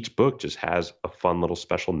each book just has a fun little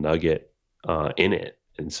special nugget in it.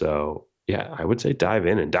 And so, I would say dive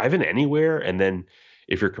in anywhere. And then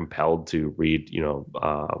if you're compelled to read,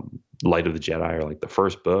 Light of the Jedi or the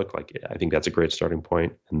first book, I think that's a great starting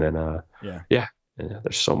point. And then,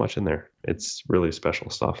 there's so much in there. It's really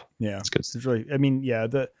special stuff. Yeah. It's good. It's really,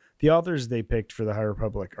 the authors they picked for the High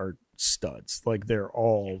Republic are studs. They're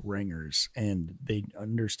all ringers and they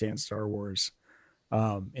understand Star Wars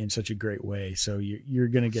in such a great way. So you're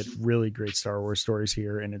going to get really great Star Wars stories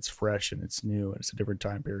here, and it's fresh and it's new and it's a different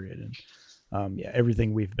time period. And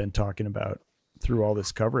everything we've been talking about through all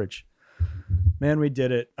this coverage, man, we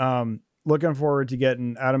did it. Looking forward to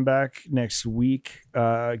getting Adam back next week,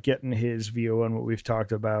 getting his view on what we've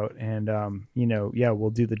talked about. And,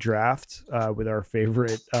 we'll do the draft with our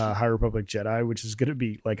favorite High Republic Jedi, which is going to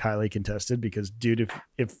be highly contested because, dude,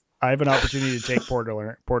 if I have an opportunity to take Porter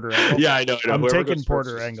Engle, I know. I'm taking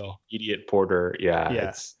Porter Engle. Idiot Porter.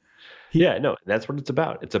 No, that's what it's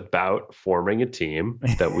about. It's about forming a team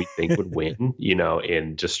that we think would win,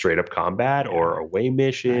 in just straight up combat or away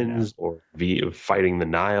missions or fighting the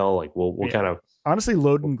Nile. We'll kind of honestly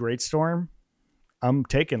Loden Greatstorm. I'm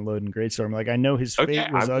taking Loden Greatstorm. I know his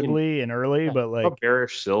fate was ugly and early, but I'm a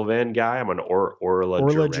Barish Sylvan guy. I'm an Orla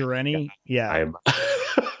Jareni. Yeah, I'm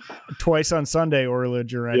twice on Sunday. Orla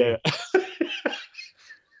Jareni. Yeah.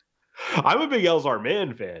 I'm a big Elzar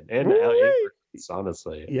Mann fan, and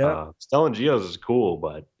honestly, Stellan Geos is cool,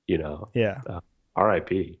 but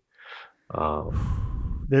R.I.P.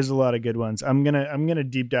 There's a lot of good ones. I'm gonna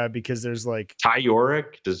deep dive because there's Ty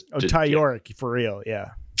Yorick. Ty Yorick for real,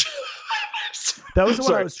 yeah. That was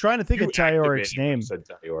what I was trying to think of Ty Yorick's name.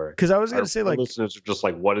 Because I was gonna say listeners are just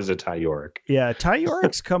what is a Ty Yorick? Yeah, Ty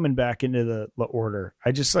Yorick's coming back into the order.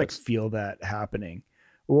 I just feel that happening.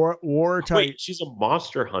 Or wait, she's a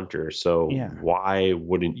monster hunter, so why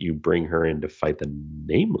wouldn't you bring her in to fight the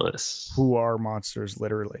Nameless? Who are monsters,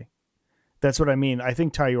 literally. That's what I mean. I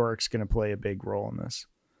think Ty Yorick's going to play a big role in this.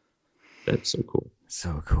 That's so cool.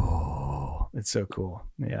 So cool. It's so cool.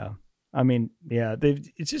 Yeah. I mean, yeah,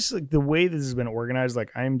 it's just like the way this has been organized.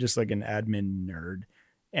 Like I'm just like an admin nerd,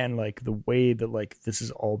 and like the way that like this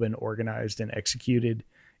has all been organized and executed,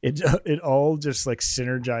 it all just like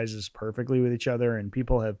synergizes perfectly with each other, and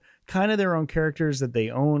people have kind of their own characters that they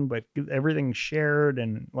own, but everything's shared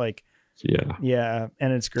and like, yeah,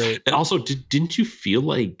 and it's great. And also, didn't you feel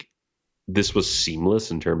like this was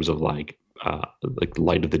seamless in terms of like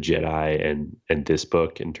Light of the Jedi and this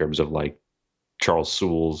book in terms of like Charles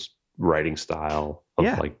Soule's writing style of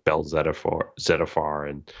like Bell Zettifar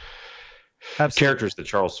and characters that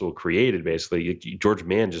Charles Soule created. Basically, George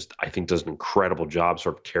Mann just, I think, does an incredible job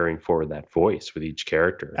sort of carrying forward that voice with each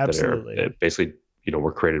character. Absolutely. That basically,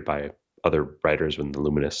 were created by other writers in the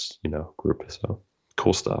Luminous, group. So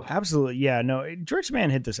cool stuff. Absolutely. Yeah, no, George Mann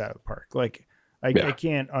hit this out of the park. Like I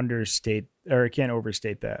can't understate or I can't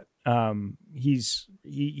overstate that.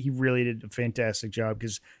 He really did a fantastic job,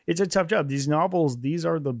 because it's a tough job. These novels, these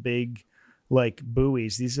are the big like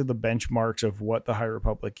buoys. These are the benchmarks of what the High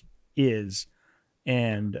Republic is.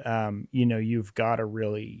 And, you've got to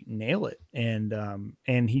really nail it.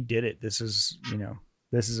 And he did it. This is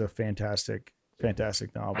a fantastic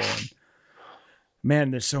novel. And man,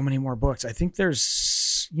 there's so many more books. I think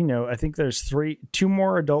there's 2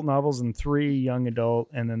 more adult novels and 3 young adult.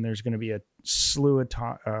 And then there's going to be a slew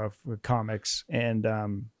of comics. And,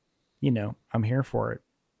 I'm here for it.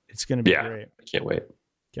 It's going to be great. I can't wait.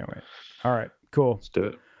 All right, cool. Let's do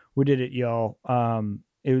it. We did it, y'all.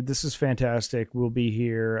 This is fantastic. We'll be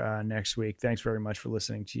here next week. Thanks very much for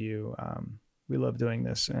listening to you. We love doing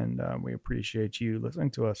this, and we appreciate you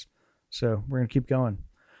listening to us. So we're going to keep going.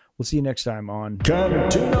 We'll see you next time on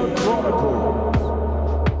Cantina Chronicles.